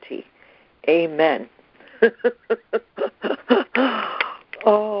reality. Amen.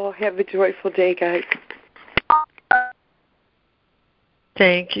 Oh, have a joyful day, guys.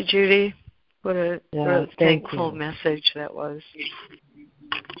 Thank you, Judy. What a thankful message that was.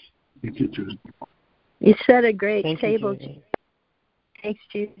 Thank you, Judy. You set a great Thank table. You, Judy. Thanks,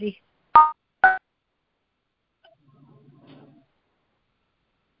 Judy.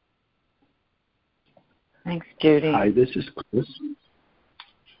 Thanks, Judy. Hi, this is Chris.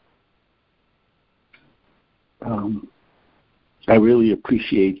 I really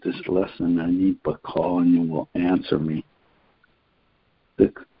appreciate this lesson. I need but call and you will answer me.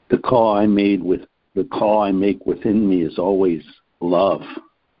 The call I make within me is always love.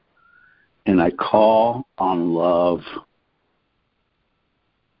 And I call on love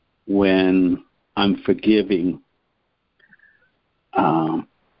when I'm forgiving. I'm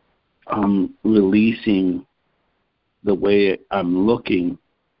releasing the way I'm looking,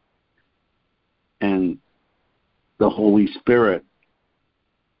 and the Holy Spirit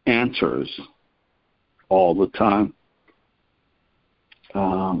answers all the time.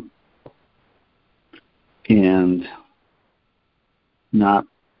 And not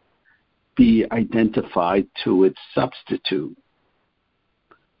be identified to its substitute.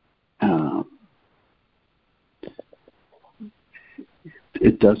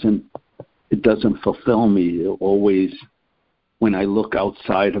 It doesn't fulfill me. It always, when I look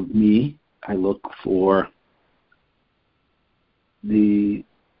outside of me, I look for the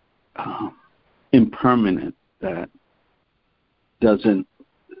impermanent that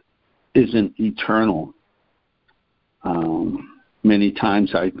isn't eternal. Many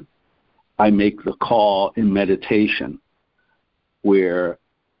times I make the call in meditation where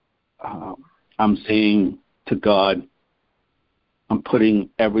I'm saying to God, I'm putting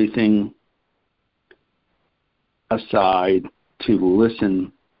everything aside to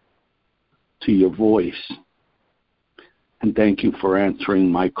listen to your voice. And thank you for answering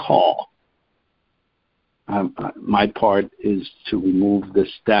my call. My part is to remove the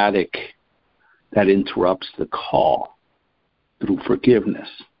static that interrupts the call through forgiveness.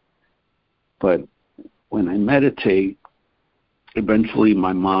 But when I meditate, eventually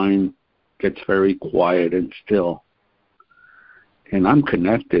my mind gets very quiet and still. And I'm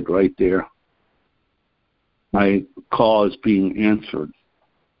connected right there. My call is being answered.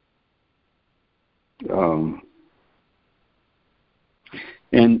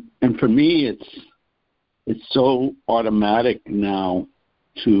 And for me, it's so automatic now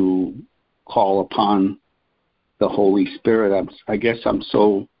to call upon the Holy Spirit. I guess I'm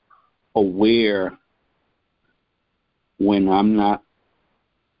so aware when I'm not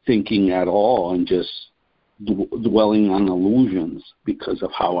thinking at all and just dwelling on illusions because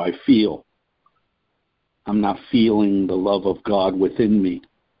of how I feel. I'm not feeling the love of God within me,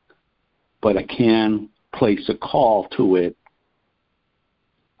 but I can place a call to it.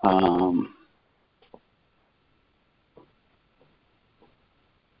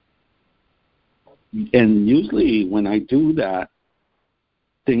 And usually when I do that,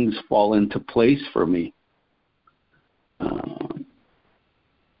 things fall into place for me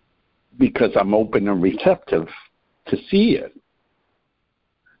because I'm open and receptive to see it.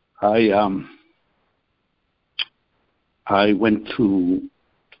 I went to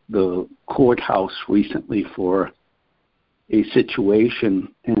the courthouse recently for a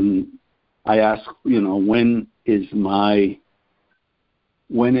situation, and I asked, when am I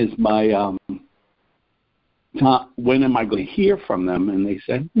going to hear from them? And they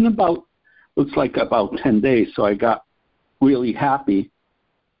said, looks like about 10 days. So I got really happy.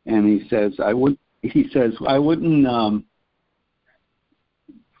 And he says, I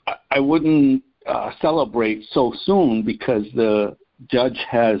wouldn't celebrate so soon because the judge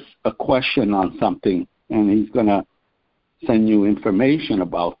has a question on something and he's going to send you information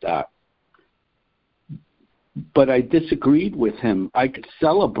about that. But I disagreed with him. I could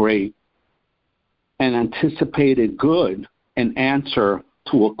celebrate an anticipated good and answer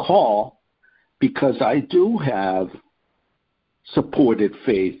to a call because I do have supported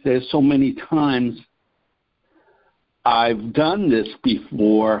faith. There's so many times I've done this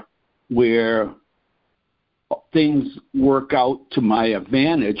before where things work out to my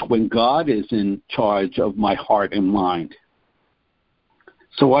advantage when God is in charge of my heart and mind.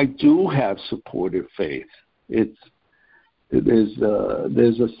 So I do have supportive faith. There's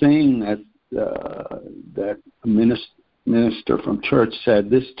a saying that a minister from church said,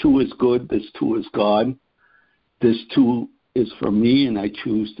 "This too is good, this too is God. This too is for me, and I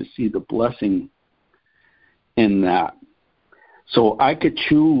choose to see the blessing in that." So I could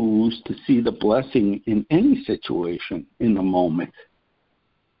choose to see the blessing in any situation in the moment,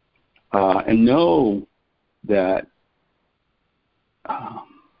 and know that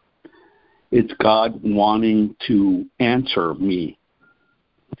it's God wanting to answer me,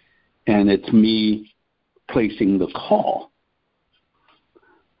 and it's me placing the call.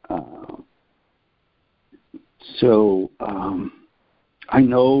 So I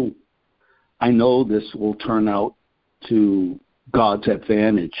know this will turn out to God's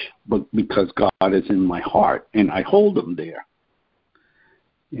advantage, but because God is in my heart and I hold Him there,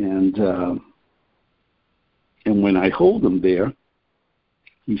 and when I hold Him there,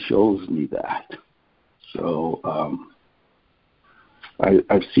 He shows me that. So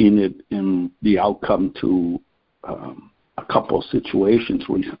I've seen it in the outcome to a couple of situations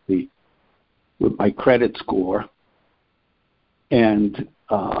recently with my credit score and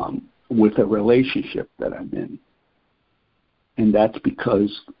with a relationship that I'm in. And that's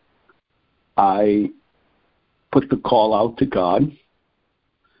because I put the call out to God.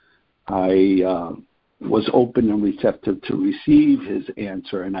 I was open and receptive to receive His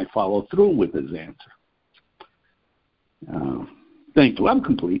answer, and I followed through with His answer. Thank you. I'm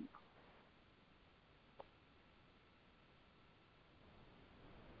complete.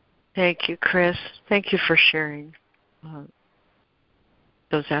 Thank you, Chris. Thank you for sharing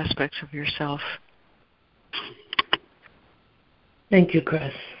those aspects of yourself. Thank you,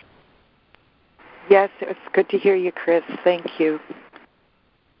 Chris. Yes, it's good to hear you, Chris. Thank you.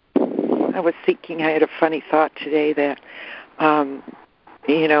 I was thinking, I had a funny thought today that, I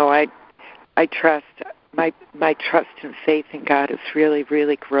trust, my trust and faith in God has really,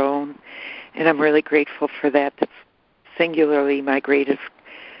 really grown, and I'm really grateful for that. That's singularly my greatest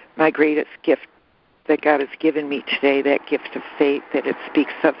gift that God has given me today, that gift of faith that it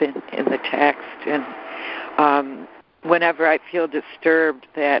speaks of in the text. And whenever I feel disturbed,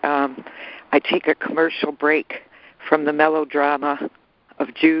 that I take a commercial break from the melodrama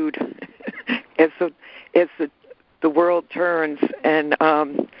of Jude as the world turns, and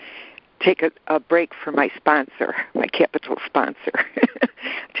take a break for my sponsor, my capital sponsor.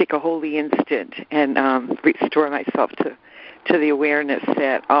 Take a holy instant and restore myself to the awareness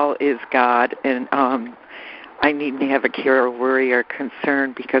that all is God, and I need to have a care or worry or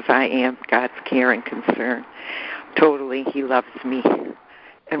concern because I am God's care and concern. Totally, He loves me.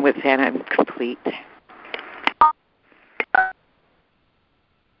 And with that, I'm complete.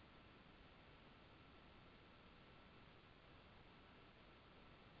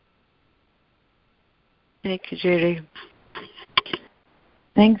 Thank you, Judy.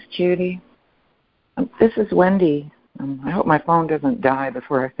 Thanks, Judy. This is Wendy. I hope my phone doesn't die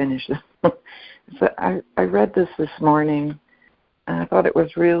before I finish this. So I read this morning, and I thought it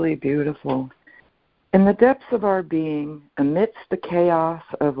was really beautiful. In the depths of our being, amidst the chaos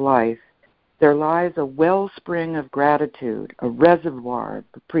of life, there lies a wellspring of gratitude, a reservoir of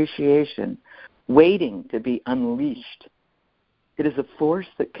appreciation, waiting to be unleashed. It is a force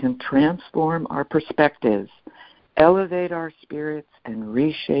that can transform our perspectives, elevate our spirits, and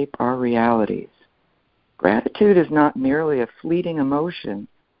reshape our realities. Gratitude is not merely a fleeting emotion.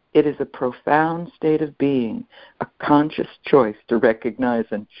 It is a profound state of being, a conscious choice to recognize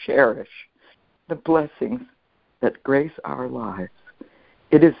and cherish the blessings that grace our lives.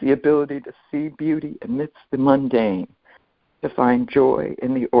 It is the ability to see beauty amidst the mundane, to find joy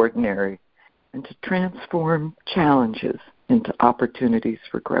in the ordinary, and to transform challenges into opportunities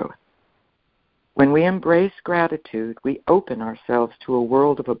for growth. When we embrace gratitude, we open ourselves to a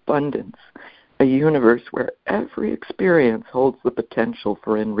world of abundance, a universe where every experience holds the potential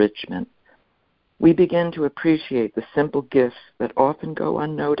for enrichment. We begin to appreciate the simple gifts that often go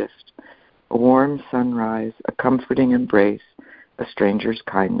unnoticed: a warm sunrise, a comforting embrace, a stranger's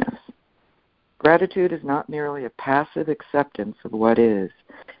kindness. Gratitude is not merely a passive acceptance of what is.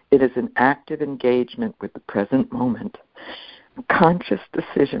 It is an active engagement with the present moment, a conscious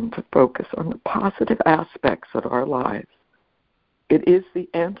decision to focus on the positive aspects of our lives. It is the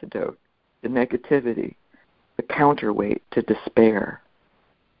antidote to negativity, the counterweight to despair.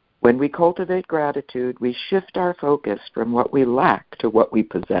 When we cultivate gratitude, we shift our focus from what we lack to what we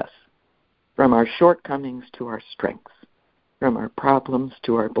possess, from our shortcomings to our strengths, from our problems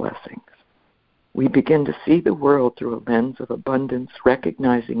to our blessings. We begin to see the world through a lens of abundance,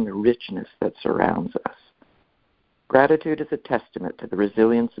 recognizing the richness that surrounds us. Gratitude is a testament to the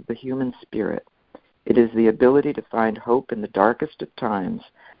resilience of the human spirit. It is the ability to find hope in the darkest of times,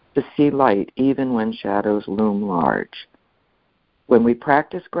 to see light even when shadows loom large. When we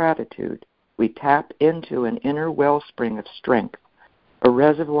practice gratitude, we tap into an inner wellspring of strength, a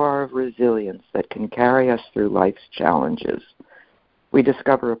reservoir of resilience that can carry us through life's challenges. We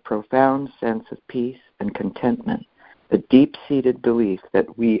discover a profound sense of peace and contentment, a deep-seated belief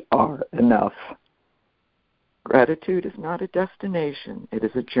that we are enough. Gratitude is not a destination, it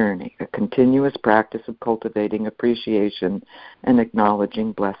is a journey, a continuous practice of cultivating appreciation and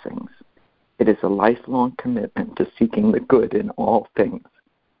acknowledging blessings. It is a lifelong commitment to seeking the good in all things,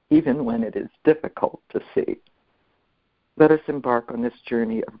 even when it is difficult to see. Let us embark on this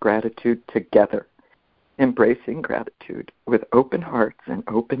journey of gratitude together, embracing gratitude with open hearts and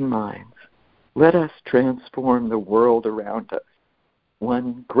open minds. Let us transform the world around us,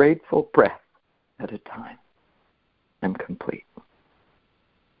 one grateful breath at a time. I'm complete.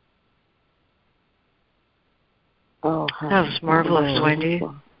 Oh, that was marvelous, Wendy.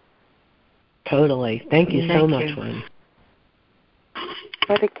 Totally. Thank you so much, Wendy.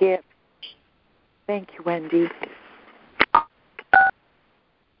 What a gift. Thank you, Wendy.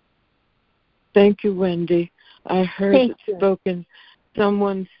 Thank you, Wendy. I heard it spoken.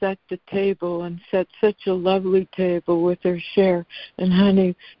 Someone set the table and set such a lovely table with her share. And,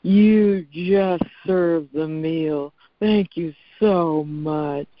 honey, you just served the meal. Thank you so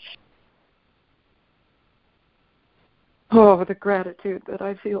much. Oh, the gratitude that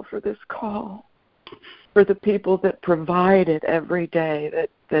I feel for this call, for the people that provide it every day,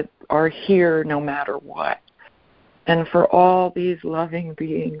 that are here no matter what, and for all these loving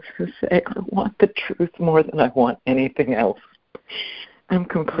beings who say, I want the truth more than I want anything else. I'm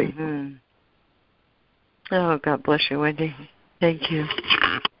complete. Mm-hmm. Oh, God bless you, Wendy. Thank you.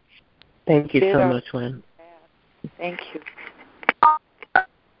 Thank you so much, Wendy. Thank you.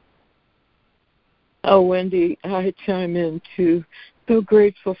 Oh, Wendy, I chime in too. So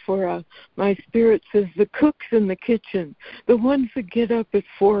grateful for my spirit says the cooks in the kitchen, the ones that get up at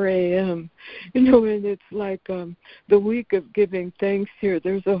 4 a.m. And it's like the week of giving thanks here.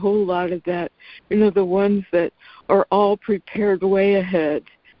 There's a whole lot of that. The ones that are all prepared way ahead,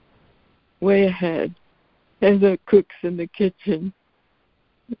 and the cooks in the kitchen,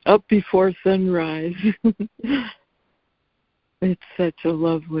 up before sunrise. It's such a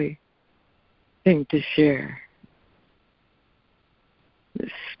lovely thing to share. The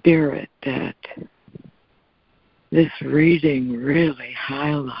spirit that this reading really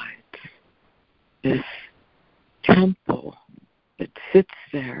highlights, this temple that sits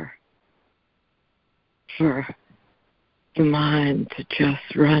there for the mind to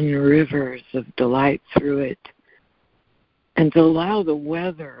just run rivers of delight through it, and to allow the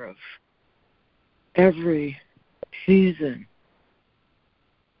weather of every season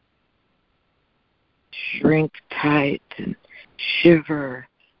shrink tight and shiver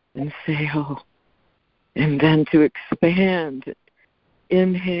and sail, and then to expand,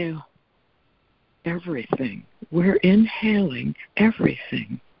 inhale everything. We're inhaling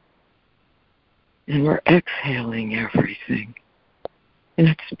everything, and we're exhaling everything. And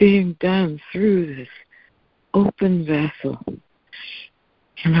it's being done through this open vessel,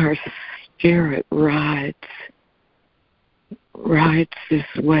 and our spirit rides this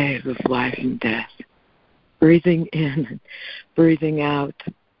wave of life and death, breathing in and breathing out.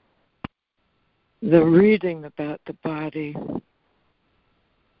 The reading about the body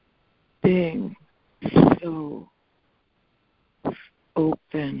being so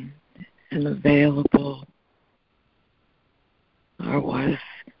open and available, or was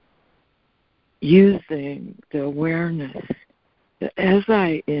using the awareness that as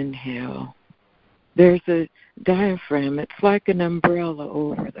I inhale, there's a diaphragm. It's like an umbrella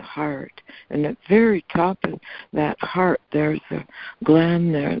over the heart. And at the very top of that heart, there's a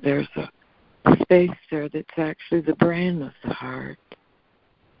gland there. There's a space there that's actually the brain of the heart.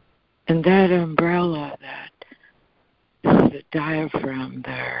 And that umbrella, that is the diaphragm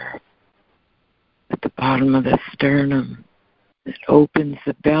there at the bottom of the sternum. It opens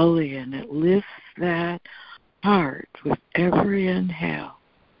the belly and it lifts that heart with every inhale,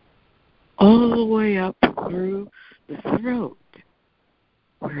 all the way up through the throat,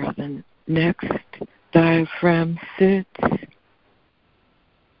 where the next diaphragm sits,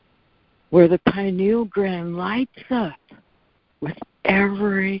 where the pineal gland lights up with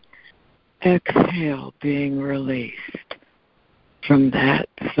every exhale being released. From that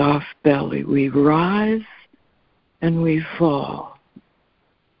soft belly, we rise and we fall.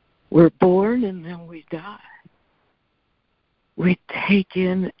 We're born and then we die. We take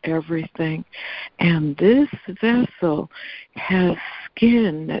in everything. And this vessel has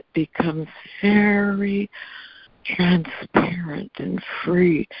skin that becomes very transparent and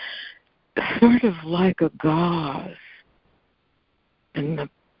free, sort of like a gauze. And the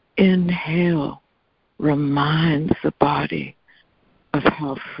inhale reminds the body of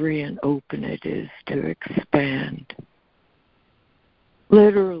how free and open it is to expand.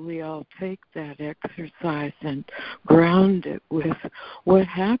 Literally, I'll take that exercise and ground it with what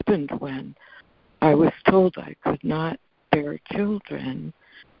happened when I was told I could not bear children,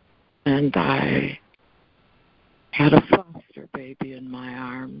 and I had a foster baby in my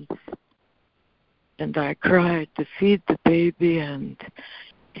arms. And I cried to feed the baby, and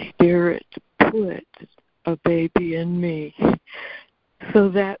Spirit put a baby in me. So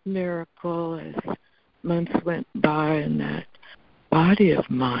that miracle, as months went by, and that body of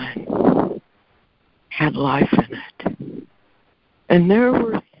mine had life in it. And there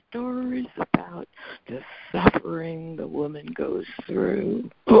were stories about the suffering the woman goes through.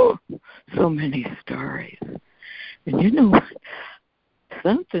 Oh, so many stories. And you know what?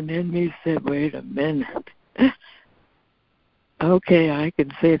 Something in me said, wait a minute. Okay, I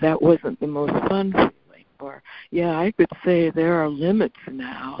could say that wasn't the most fun feeling. Or, yeah, I could say there are limits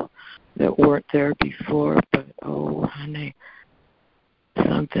now that weren't there before. But, oh, honey,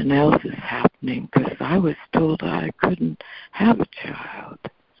 something else is happening, because I was told I couldn't have a child.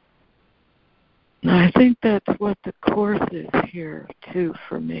 And I think that's what the Course is here, too,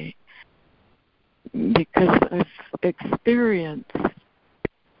 for me. Because I've experienced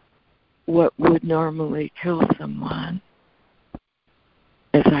what would normally kill someone,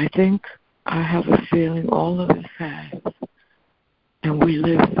 as I think I have a feeling all of us have. And we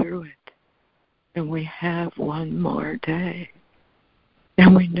live through it. And we have one more day.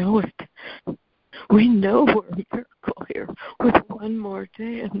 And we know it. We know we're a miracle here with one more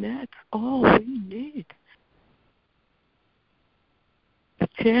day, and that's all we need. A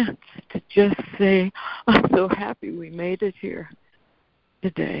chance to just say, I'm so happy we made it here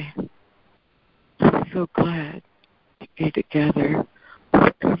today. I'm so glad to be together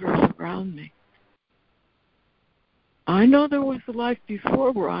with whoever's around me. I know there was a life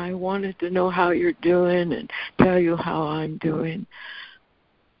before where I wanted to know how you're doing and tell you how I'm doing.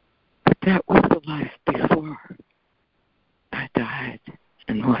 But that was the life before I died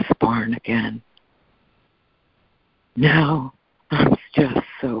and was born again. Now I'm just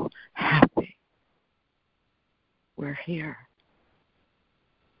so happy we're here.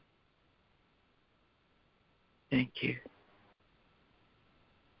 Thank you.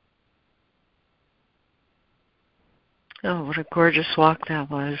 Oh, what a gorgeous walk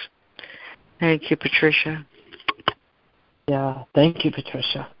that was. Thank you, Patricia. Yeah, thank you,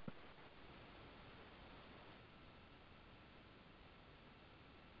 Patricia.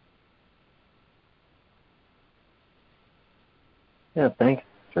 Yeah, thanks,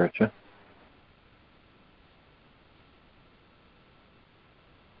 Patricia.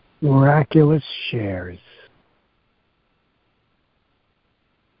 Miraculous shares.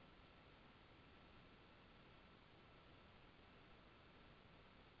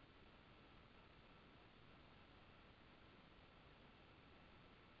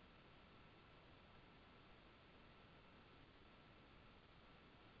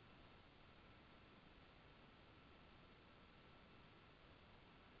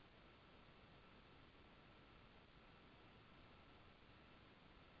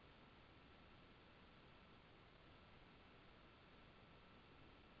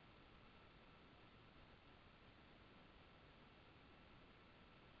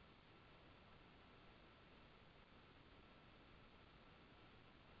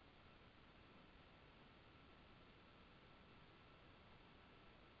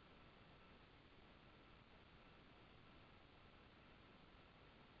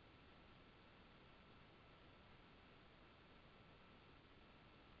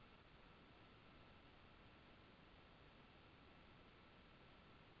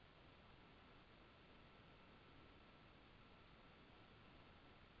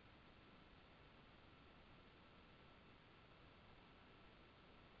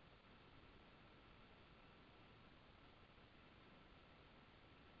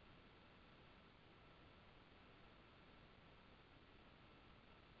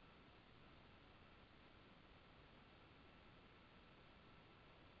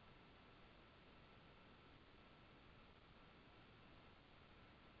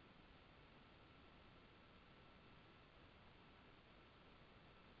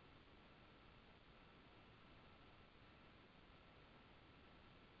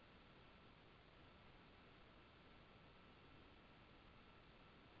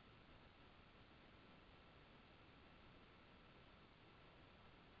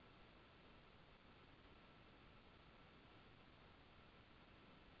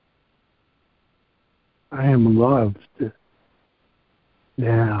 I am loved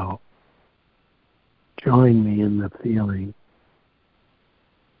now. Join me in the feeling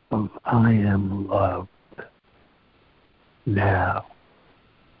of I am loved now.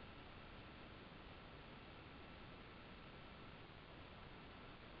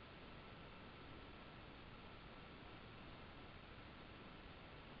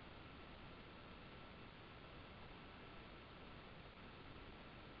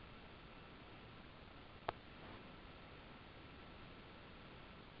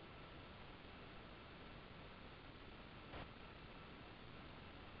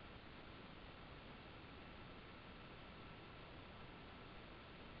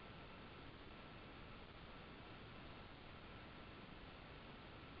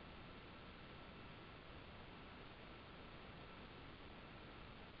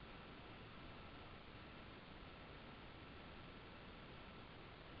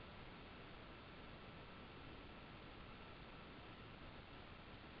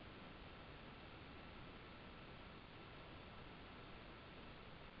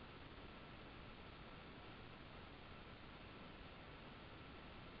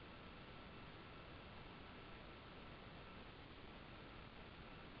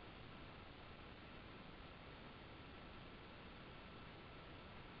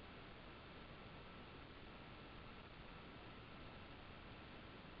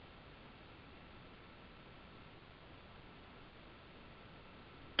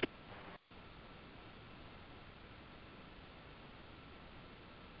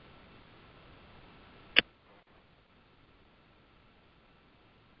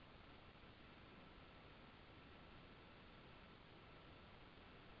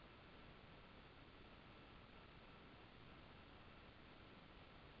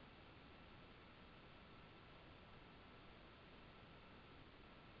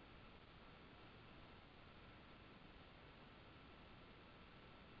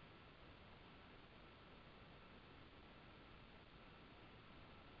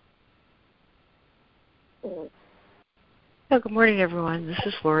 Well, good morning, everyone. This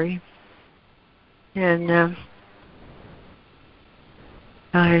is Lori. And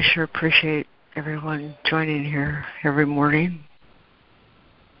I sure appreciate everyone joining here every morning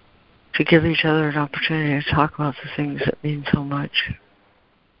to give each other an opportunity to talk about the things that mean so much.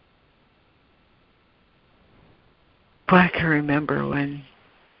 But I can remember when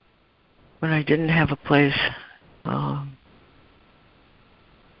I didn't have a place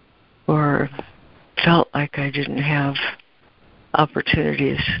or felt like I didn't have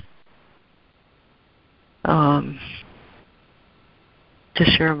opportunities to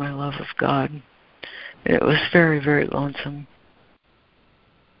share my love of God. And it was very, very lonesome.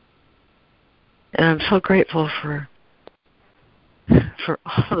 And I'm so grateful for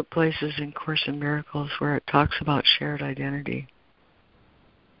all the places in Course in Miracles where it talks about shared identity.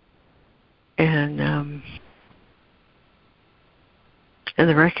 And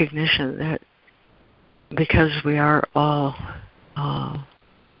the recognition that because we are all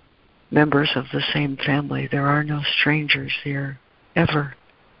members of the same family, there are no strangers here, ever.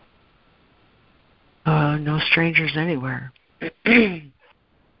 No strangers anywhere.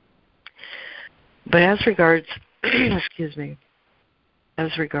 But as regards, excuse me,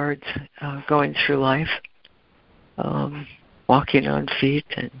 as regards going through life, walking on feet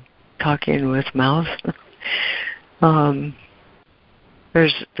and talking with mouth,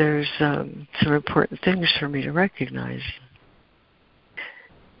 there's some important things for me to recognize.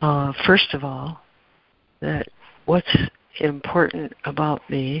 First of all, that what's important about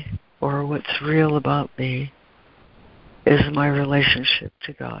me, or what's real about me, is my relationship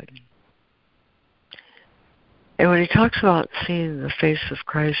to God. And when he talks about seeing the face of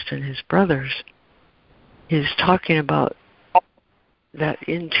Christ in his brothers, he's talking about that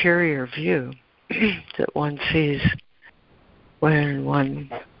interior view that one sees when one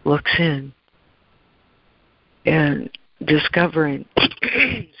looks in and discovering,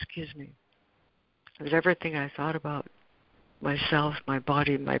 excuse me, that everything I thought about myself, my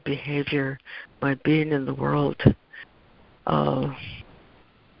body, my behavior, my being in the world,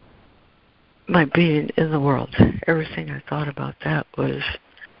 everything I thought about that was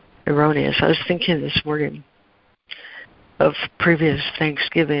erroneous. I was thinking this morning of previous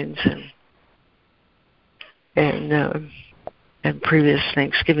Thanksgivings and previous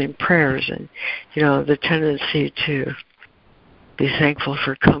Thanksgiving prayers, and the tendency to be thankful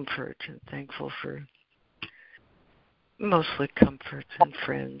for comfort and thankful for mostly comfort and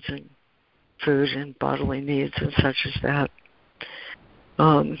friends and food and bodily needs and such as that.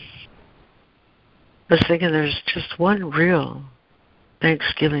 I was thinking there's just one real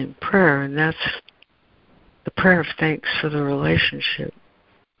Thanksgiving prayer, and that's the prayer of thanks for the relationship,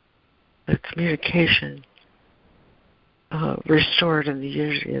 the communication restored in the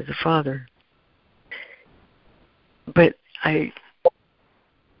unity of the Father. But I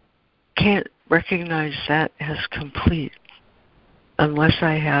can't recognize that as complete unless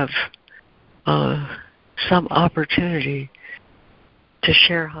I have some opportunity to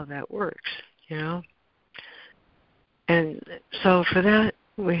share how that works, you know? And so for that,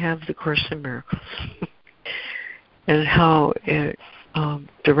 we have the Course in Miracles and how it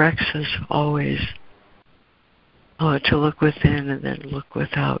directs us always to look within and then look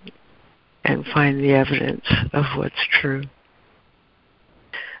without and find the evidence of what's true.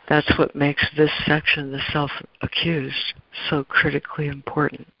 That's what makes this section, the self-accused, so critically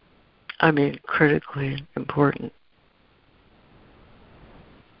important. I mean, critically important.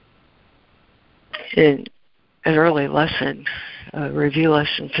 In an early lesson, review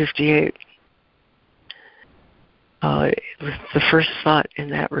lesson 58, the first thought in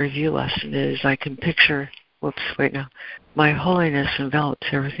that review lesson is, I can picture, my holiness envelops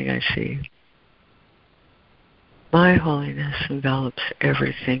everything I see. My holiness envelops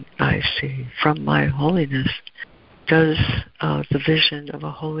everything I see. From my holiness does the vision of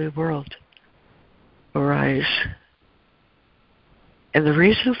a holy world arise. And the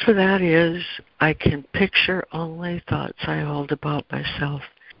reason for that is I can picture only thoughts I hold about myself.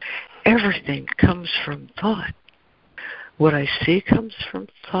 Everything comes from thought. What I see comes from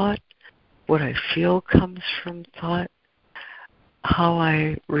thought. What I feel comes from thought. How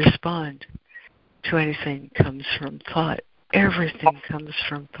I respond to anything comes from thought. Everything comes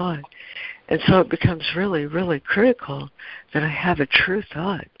from thought. And so it becomes really, really critical that I have a true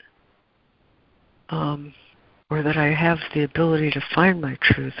thought, or that I have the ability to find my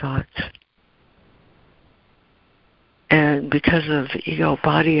true thoughts. And because of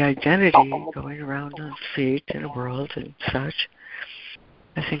ego-body identity going around on feet in a world and such,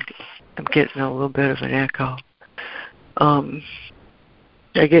 I think I'm getting a little bit of an echo.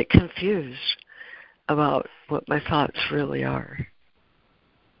 I get confused about what my thoughts really are.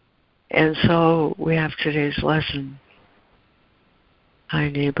 And so we have today's lesson. I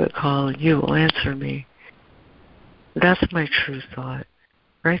need but call and you will answer me. That's my true thought,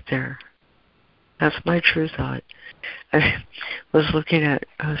 right there. That's my true thought. I was looking at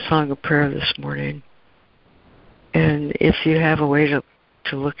a Song of Prayer this morning, and if you have a way to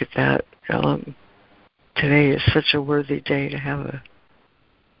look at that, today is such a worthy day to have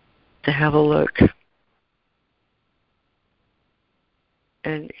a look.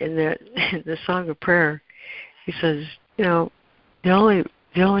 And in the Song of Prayer, he says, you know, the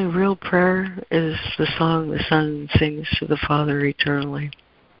only real prayer is the song the Son sings to the Father eternally.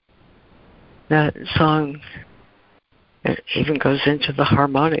 That song, it even goes into the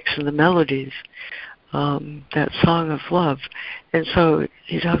harmonics and the melodies, that song of love. And so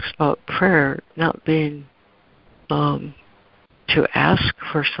he talks about prayer not being to ask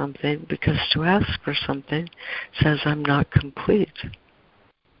for something, because to ask for something says I'm not complete.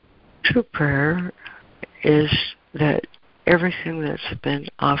 True prayer is that everything that's been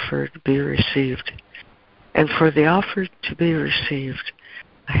offered be received. And for the offer to be received,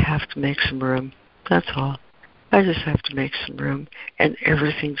 I have to make some room. That's all. I just have to make some room, and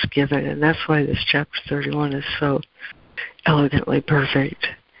everything's given. And that's why this chapter 31 is so elegantly perfect.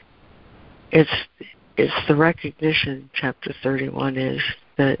 It's the recognition, chapter 31 is,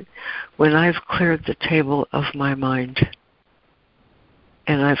 that when I've cleared the table of my mind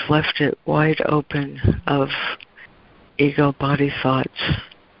and I've left it wide open of ego body thoughts,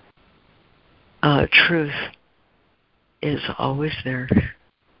 truth is always there.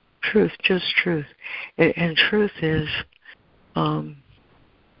 Truth, just truth. And truth is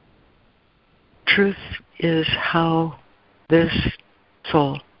how this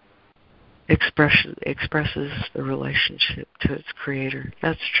soul expresses the relationship to its creator.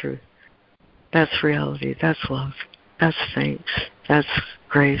 That's truth. That's reality. That's love. That's thanks. That's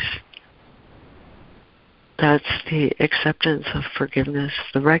grace. That's the acceptance of forgiveness,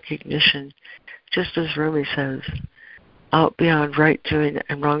 the recognition, just as Rumi says, out beyond right doing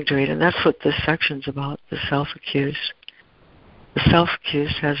and wrongdoing. And that's what this section's about, the self-accused. The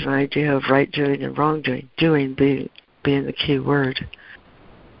self-accused has an idea of right doing and wrongdoing, doing being the key word.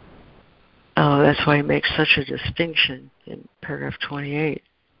 That's why he makes such a distinction in paragraph 28.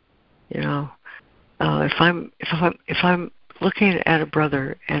 You know, if I'm looking at a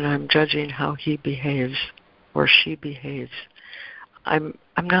brother and I'm judging how he behaves or she behaves, I'm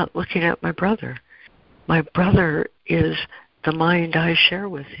not looking at my brother. My brother is the mind I share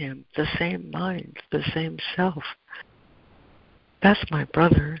with him, the same mind, the same self. That's my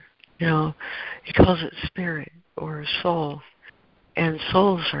brother. He calls it spirit or soul. And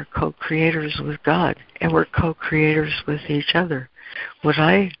souls are co-creators with God, and we're co-creators with each other. Would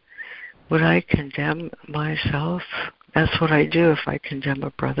I condemn myself? That's what I do if I condemn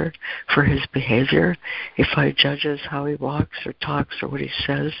a brother for his behavior, if I judge as how he walks or talks or what he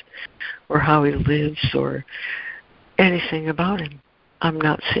says or how he lives or anything about him. I'm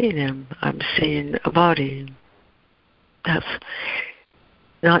not seeing him. I'm seeing a body. That's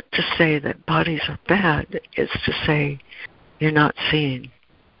not to say that bodies are bad. It's to say you're not seeing.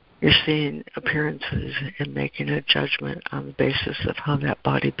 You're seeing appearances and making a judgment on the basis of how that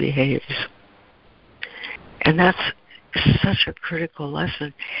body behaves. And that's such a critical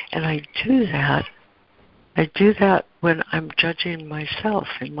lesson. And I do that when I'm judging myself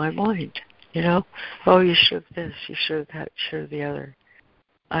in my mind. Oh, you should have this, you should have that, you should have the other.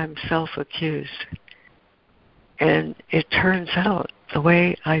 I'm self-accused. And it turns out the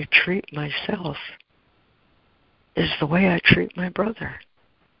way I treat myself is the way I treat my brother.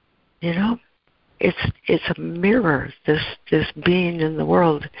 It's a mirror. This being in the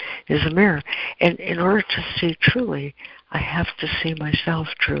world is a mirror. And in order to see truly, I have to see myself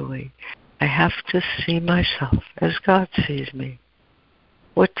truly. I have to see myself as God sees me.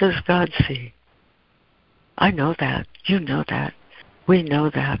 What does God see? I know that. You know that. We know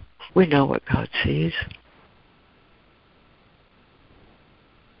that. We know what God sees.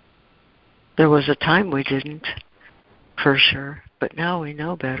 There was a time we didn't, for sure, but now we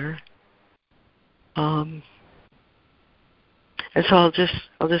know better. And so I'll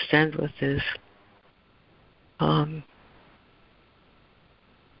just end with this. I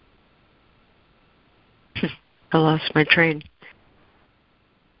lost my train.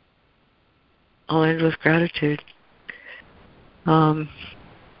 I'll end with gratitude. I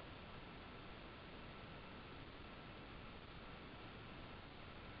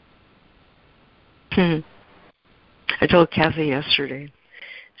told Kathy yesterday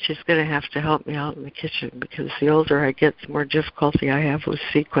she's going to have to help me out in the kitchen because the older I get, the more difficulty I have with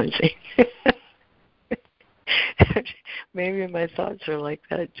sequencing. Maybe my thoughts are like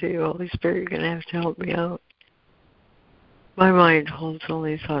that too. Holy Spirit, you're going to have to help me out. My mind holds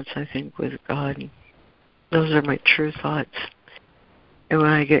only thoughts, I think, with God. Those are my true thoughts. And when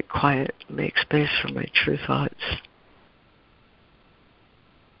I get quiet, make space for my true thoughts,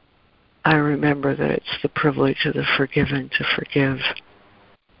 I remember that it's the privilege of the forgiven to forgive.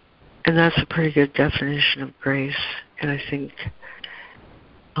 And that's a pretty good definition of grace. And I think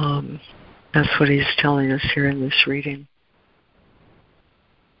that's what he's telling us here in this reading,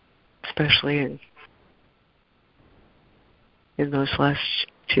 especially in those last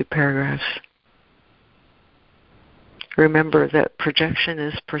two paragraphs. Remember that projection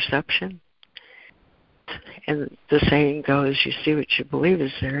is perception. And the saying goes, you see what you believe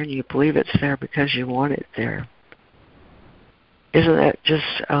is there, and you believe it's there because you want it there. Isn't that just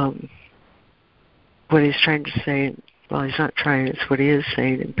what he's trying to say? Well, he's not trying, it's what he is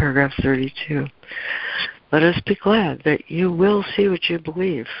saying in paragraph 32. Let us be glad that you will see what you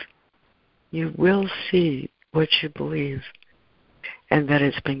believe. You will see what you believe, and that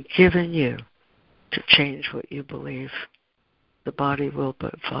it's been given you to change what you believe. The body will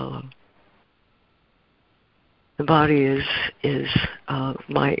but follow. The body is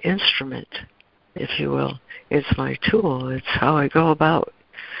my instrument, if you will. It's my tool. It's how I go about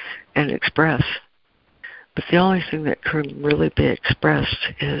and express. But the only thing that can really be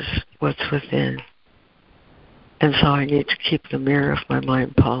expressed is what's within. And so I need to keep the mirror of my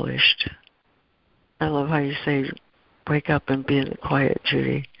mind polished. I love how you say, wake up and be in the quiet,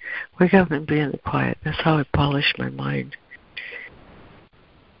 Judy. Wake up and be in the quiet. That's how I polish my mind.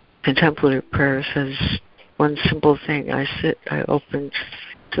 Contemplative prayer says, one simple thing, I sit, I open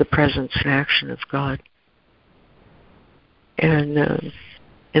to the presence and action of God. And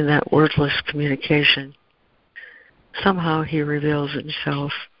in that wordless communication, somehow he reveals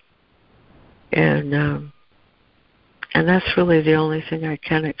himself. And that's really the only thing I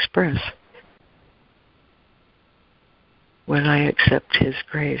can express when I accept his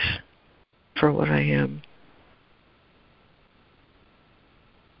grace for what I am.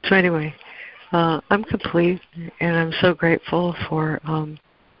 So anyway, I'm complete, and I'm so grateful for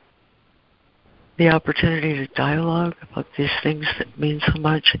the opportunity to dialogue about these things that mean so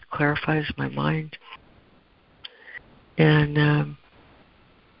much. It clarifies my mind, and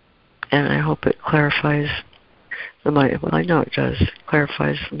I hope it clarifies the mind. Well, I know it does. It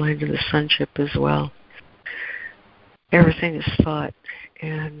clarifies the mind of the sonship as well. Everything is thought,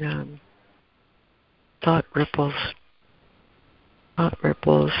 and thought ripples. Thought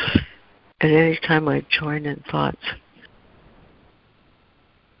ripples. And any time I join in thoughts,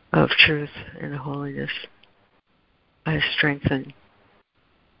 of truth and holiness. I strengthen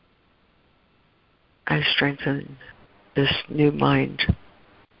this new mind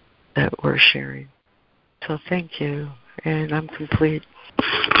that we're sharing. So thank you, and I'm complete.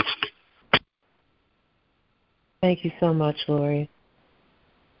 Thank you so much, Lori.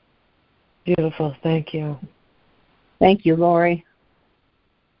 Beautiful. Thank you. Thank you, Lori.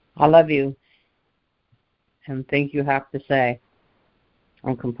 I love you. And think you have to say.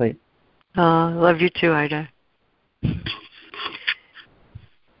 I'm complete. Love you too, Ida.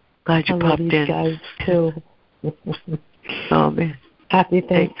 Glad you popped in. Guys too. Oh man. Happy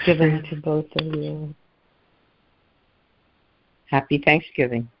Thanksgiving to both of you. Happy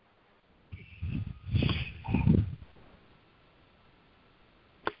Thanksgiving.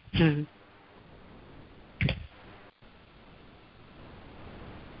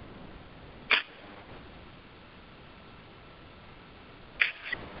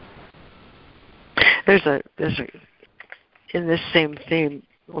 There's a in this same theme,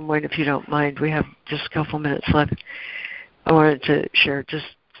 Lemoyne, if you don't mind, we have just a couple minutes left. I wanted to share just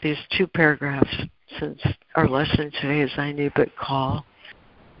these two paragraphs, since our lesson today is I knew but call,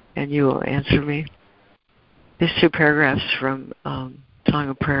 and you will answer me. These two paragraphs from Song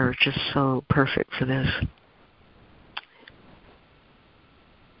of Prayer are just so perfect for this.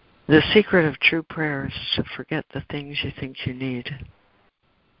 The secret of true prayer is to forget the things you think you need.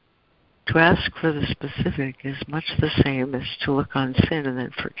 To ask for the specific is much the same as to look on sin and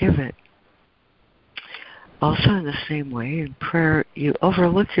then forgive it. Also in the same way, in prayer, you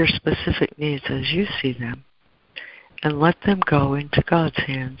overlook your specific needs as you see them and let them go into God's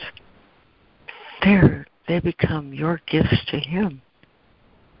hands. There, they become your gifts to Him,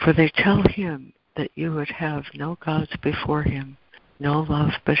 for they tell Him that you would have no gods before Him, no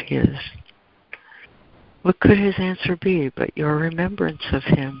love but His. What could His answer be but your remembrance of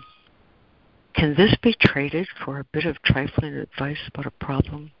Him? Can this be traded for a bit of trifling advice about a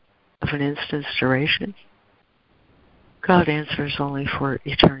problem of an instant's duration? God answers only for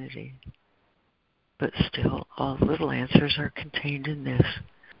eternity. But still, all little answers are contained in this.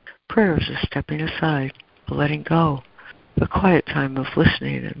 Prayer is a stepping aside, a letting go, a quiet time of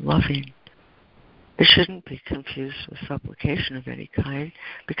listening and loving. It shouldn't be confused with supplication of any kind,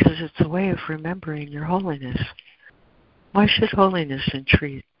 because it's a way of remembering your holiness. Why should holiness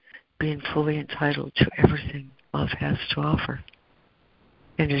entreat being fully entitled to everything love has to offer?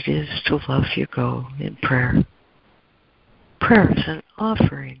 And it is to love you go in prayer. Prayer is an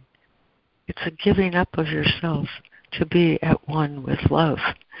offering. It's a giving up of yourself to be at one with love.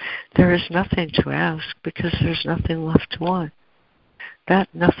 There is nothing to ask because there's nothing left to want. That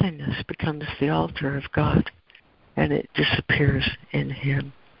nothingness becomes the altar of God, and it disappears in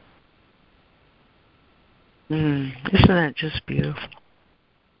Him. Isn't that just beautiful?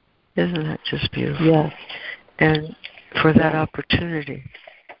 Isn't that just beautiful? Yes. And for that opportunity,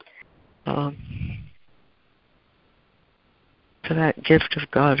 for that gift of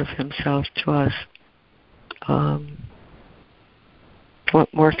God, of Himself to us,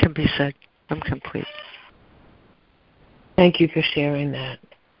 what more can be said? I'm complete. Thank you for sharing that.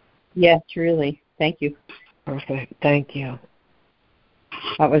 Yes, really. Thank you. Perfect. Thank you.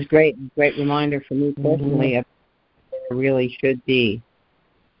 That was great. Great reminder for me personally of what it really should be.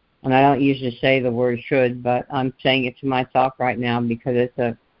 And I don't usually say the word should, but I'm saying it to myself right now because it's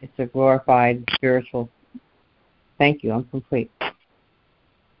a glorified spiritual. Thank you. I'm complete.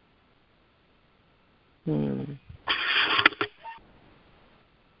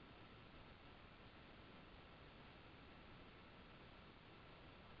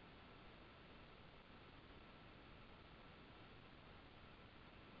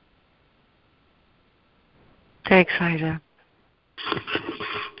 Thanks, Ida.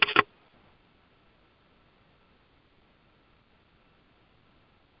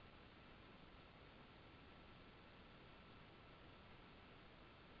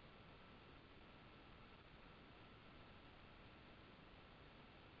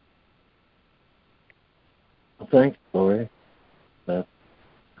 Thanks, Lori. That's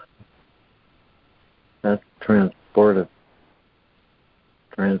transformative.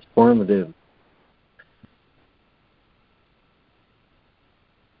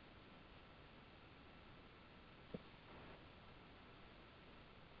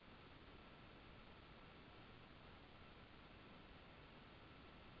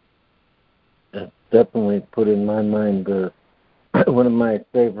 That definitely put in my mind one of my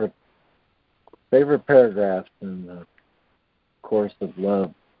favorite paragraphs in the Course of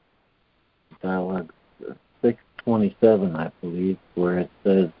Love, Dialogue 627, I believe, where it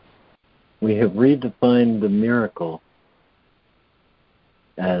says, "We have redefined the miracle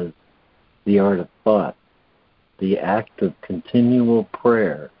as the art of thought, the act of continual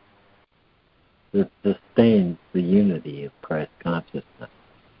prayer that sustains the unity of Christ consciousness.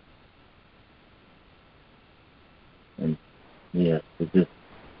 And yes, it is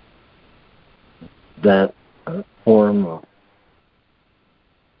that form of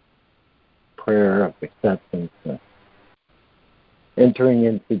prayer of acceptance and entering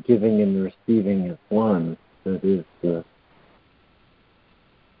into giving and receiving as one that is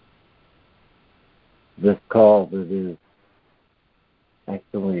this call that is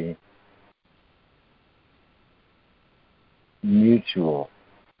actually mutual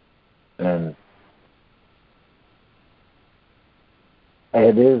and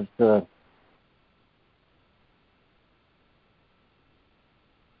it is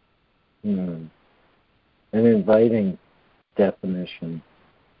an inviting definition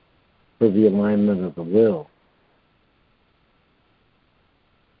for the alignment of the will.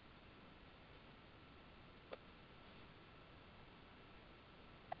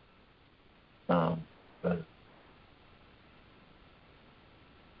 But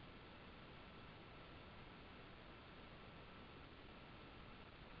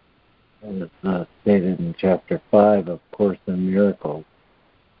as stated in Chapter 5 of Course in Miracles,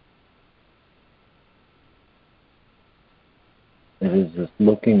 it is just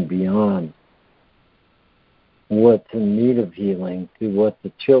looking beyond what's in need of healing to what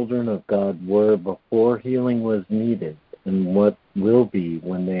the children of God were before healing was needed and what will be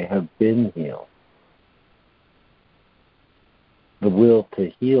when they have been healed. The will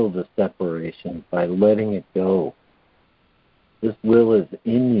to heal the separation by letting it go. This will is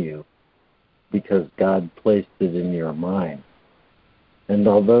in you because God placed it in your mind. And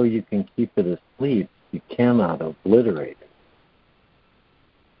although you can keep it asleep, you cannot obliterate it.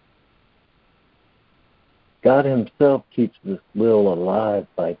 God himself keeps this will alive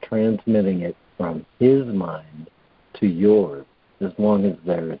by transmitting it from his mind to yours as long as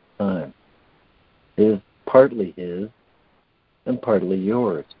there is time. It is partly his and partly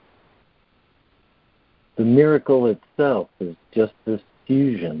yours. The miracle itself is just this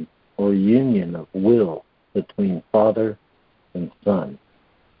fusion or union of will between Father and Son.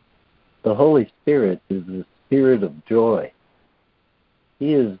 The Holy Spirit is the Spirit of joy.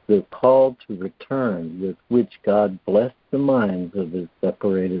 He is the call to return with which God blessed the minds of his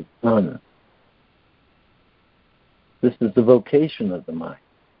separated sons. This is the vocation of the mind.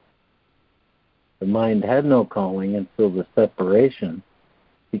 The mind had no calling until the separation,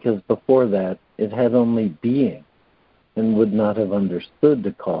 because before that it had only being and would not have understood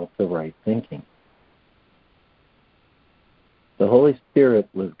the call to right thinking. The Holy Spirit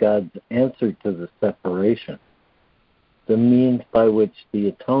was God's answer to the separation, the means by which the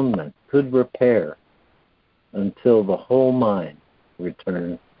atonement could repair until the whole mind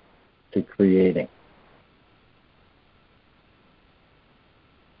returned to creating.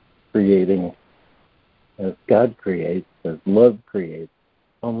 Creating as God creates, as love creates,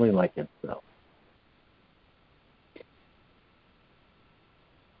 only like itself.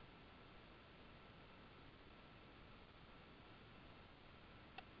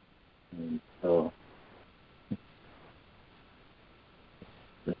 And so,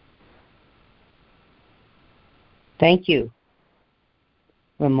 thank you,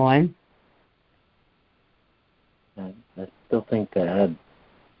 Ramon. I still think to add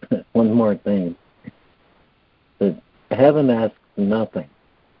one more thing, that heaven asks nothing.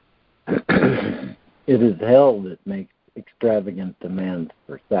 It is hell that makes extravagant demands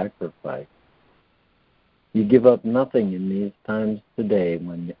for sacrifice. You give up nothing in these times today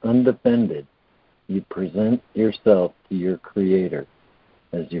when, undefended, you present yourself to your Creator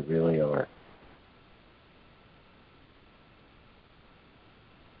as you really are.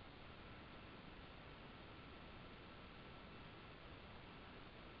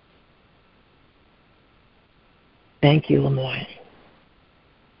 Thank you, Lemoyne.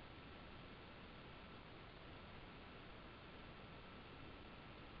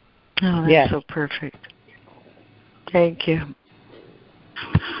 Oh, that's so perfect. Thank you.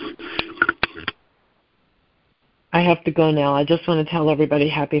 I have to go now. I just want to tell everybody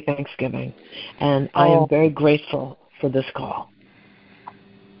happy Thanksgiving. And I am very grateful for this call.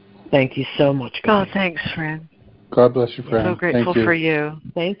 Thank you so much, guys. Oh, thanks, friend. God bless you, friend. So grateful for you.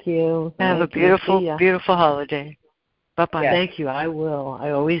 Thank you. Have a beautiful, beautiful holiday. Bye-bye. Yeah. Thank you. I will.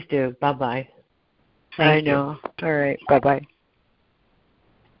 I always do. Bye-bye. I know. All right. Bye-bye.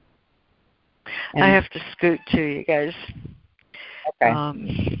 I have to scoot too, you guys. Okay.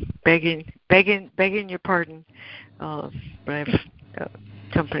 Begging your pardon. But I've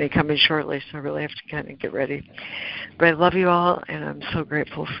company coming shortly, so I really have to kind of get ready. But I love you all, and I'm so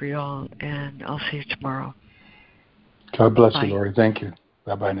grateful for you all, and I'll see you tomorrow. God bless Bye. you, Lori. Thank you.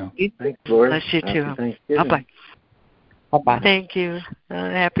 Bye-bye now. Thanks, Lori. Bless you too. Bye-bye. Bye-bye. Thank you.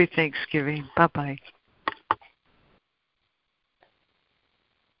 Happy Thanksgiving. Bye-bye.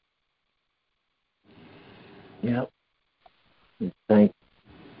 Yep.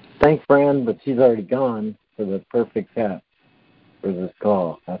 Thanks, Fran, but she's already gone for the perfect hat for this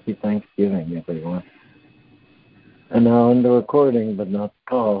call. Happy Thanksgiving, everyone. And now on the recording, but not the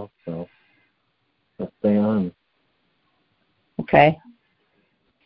call, so let's stay on. Okay.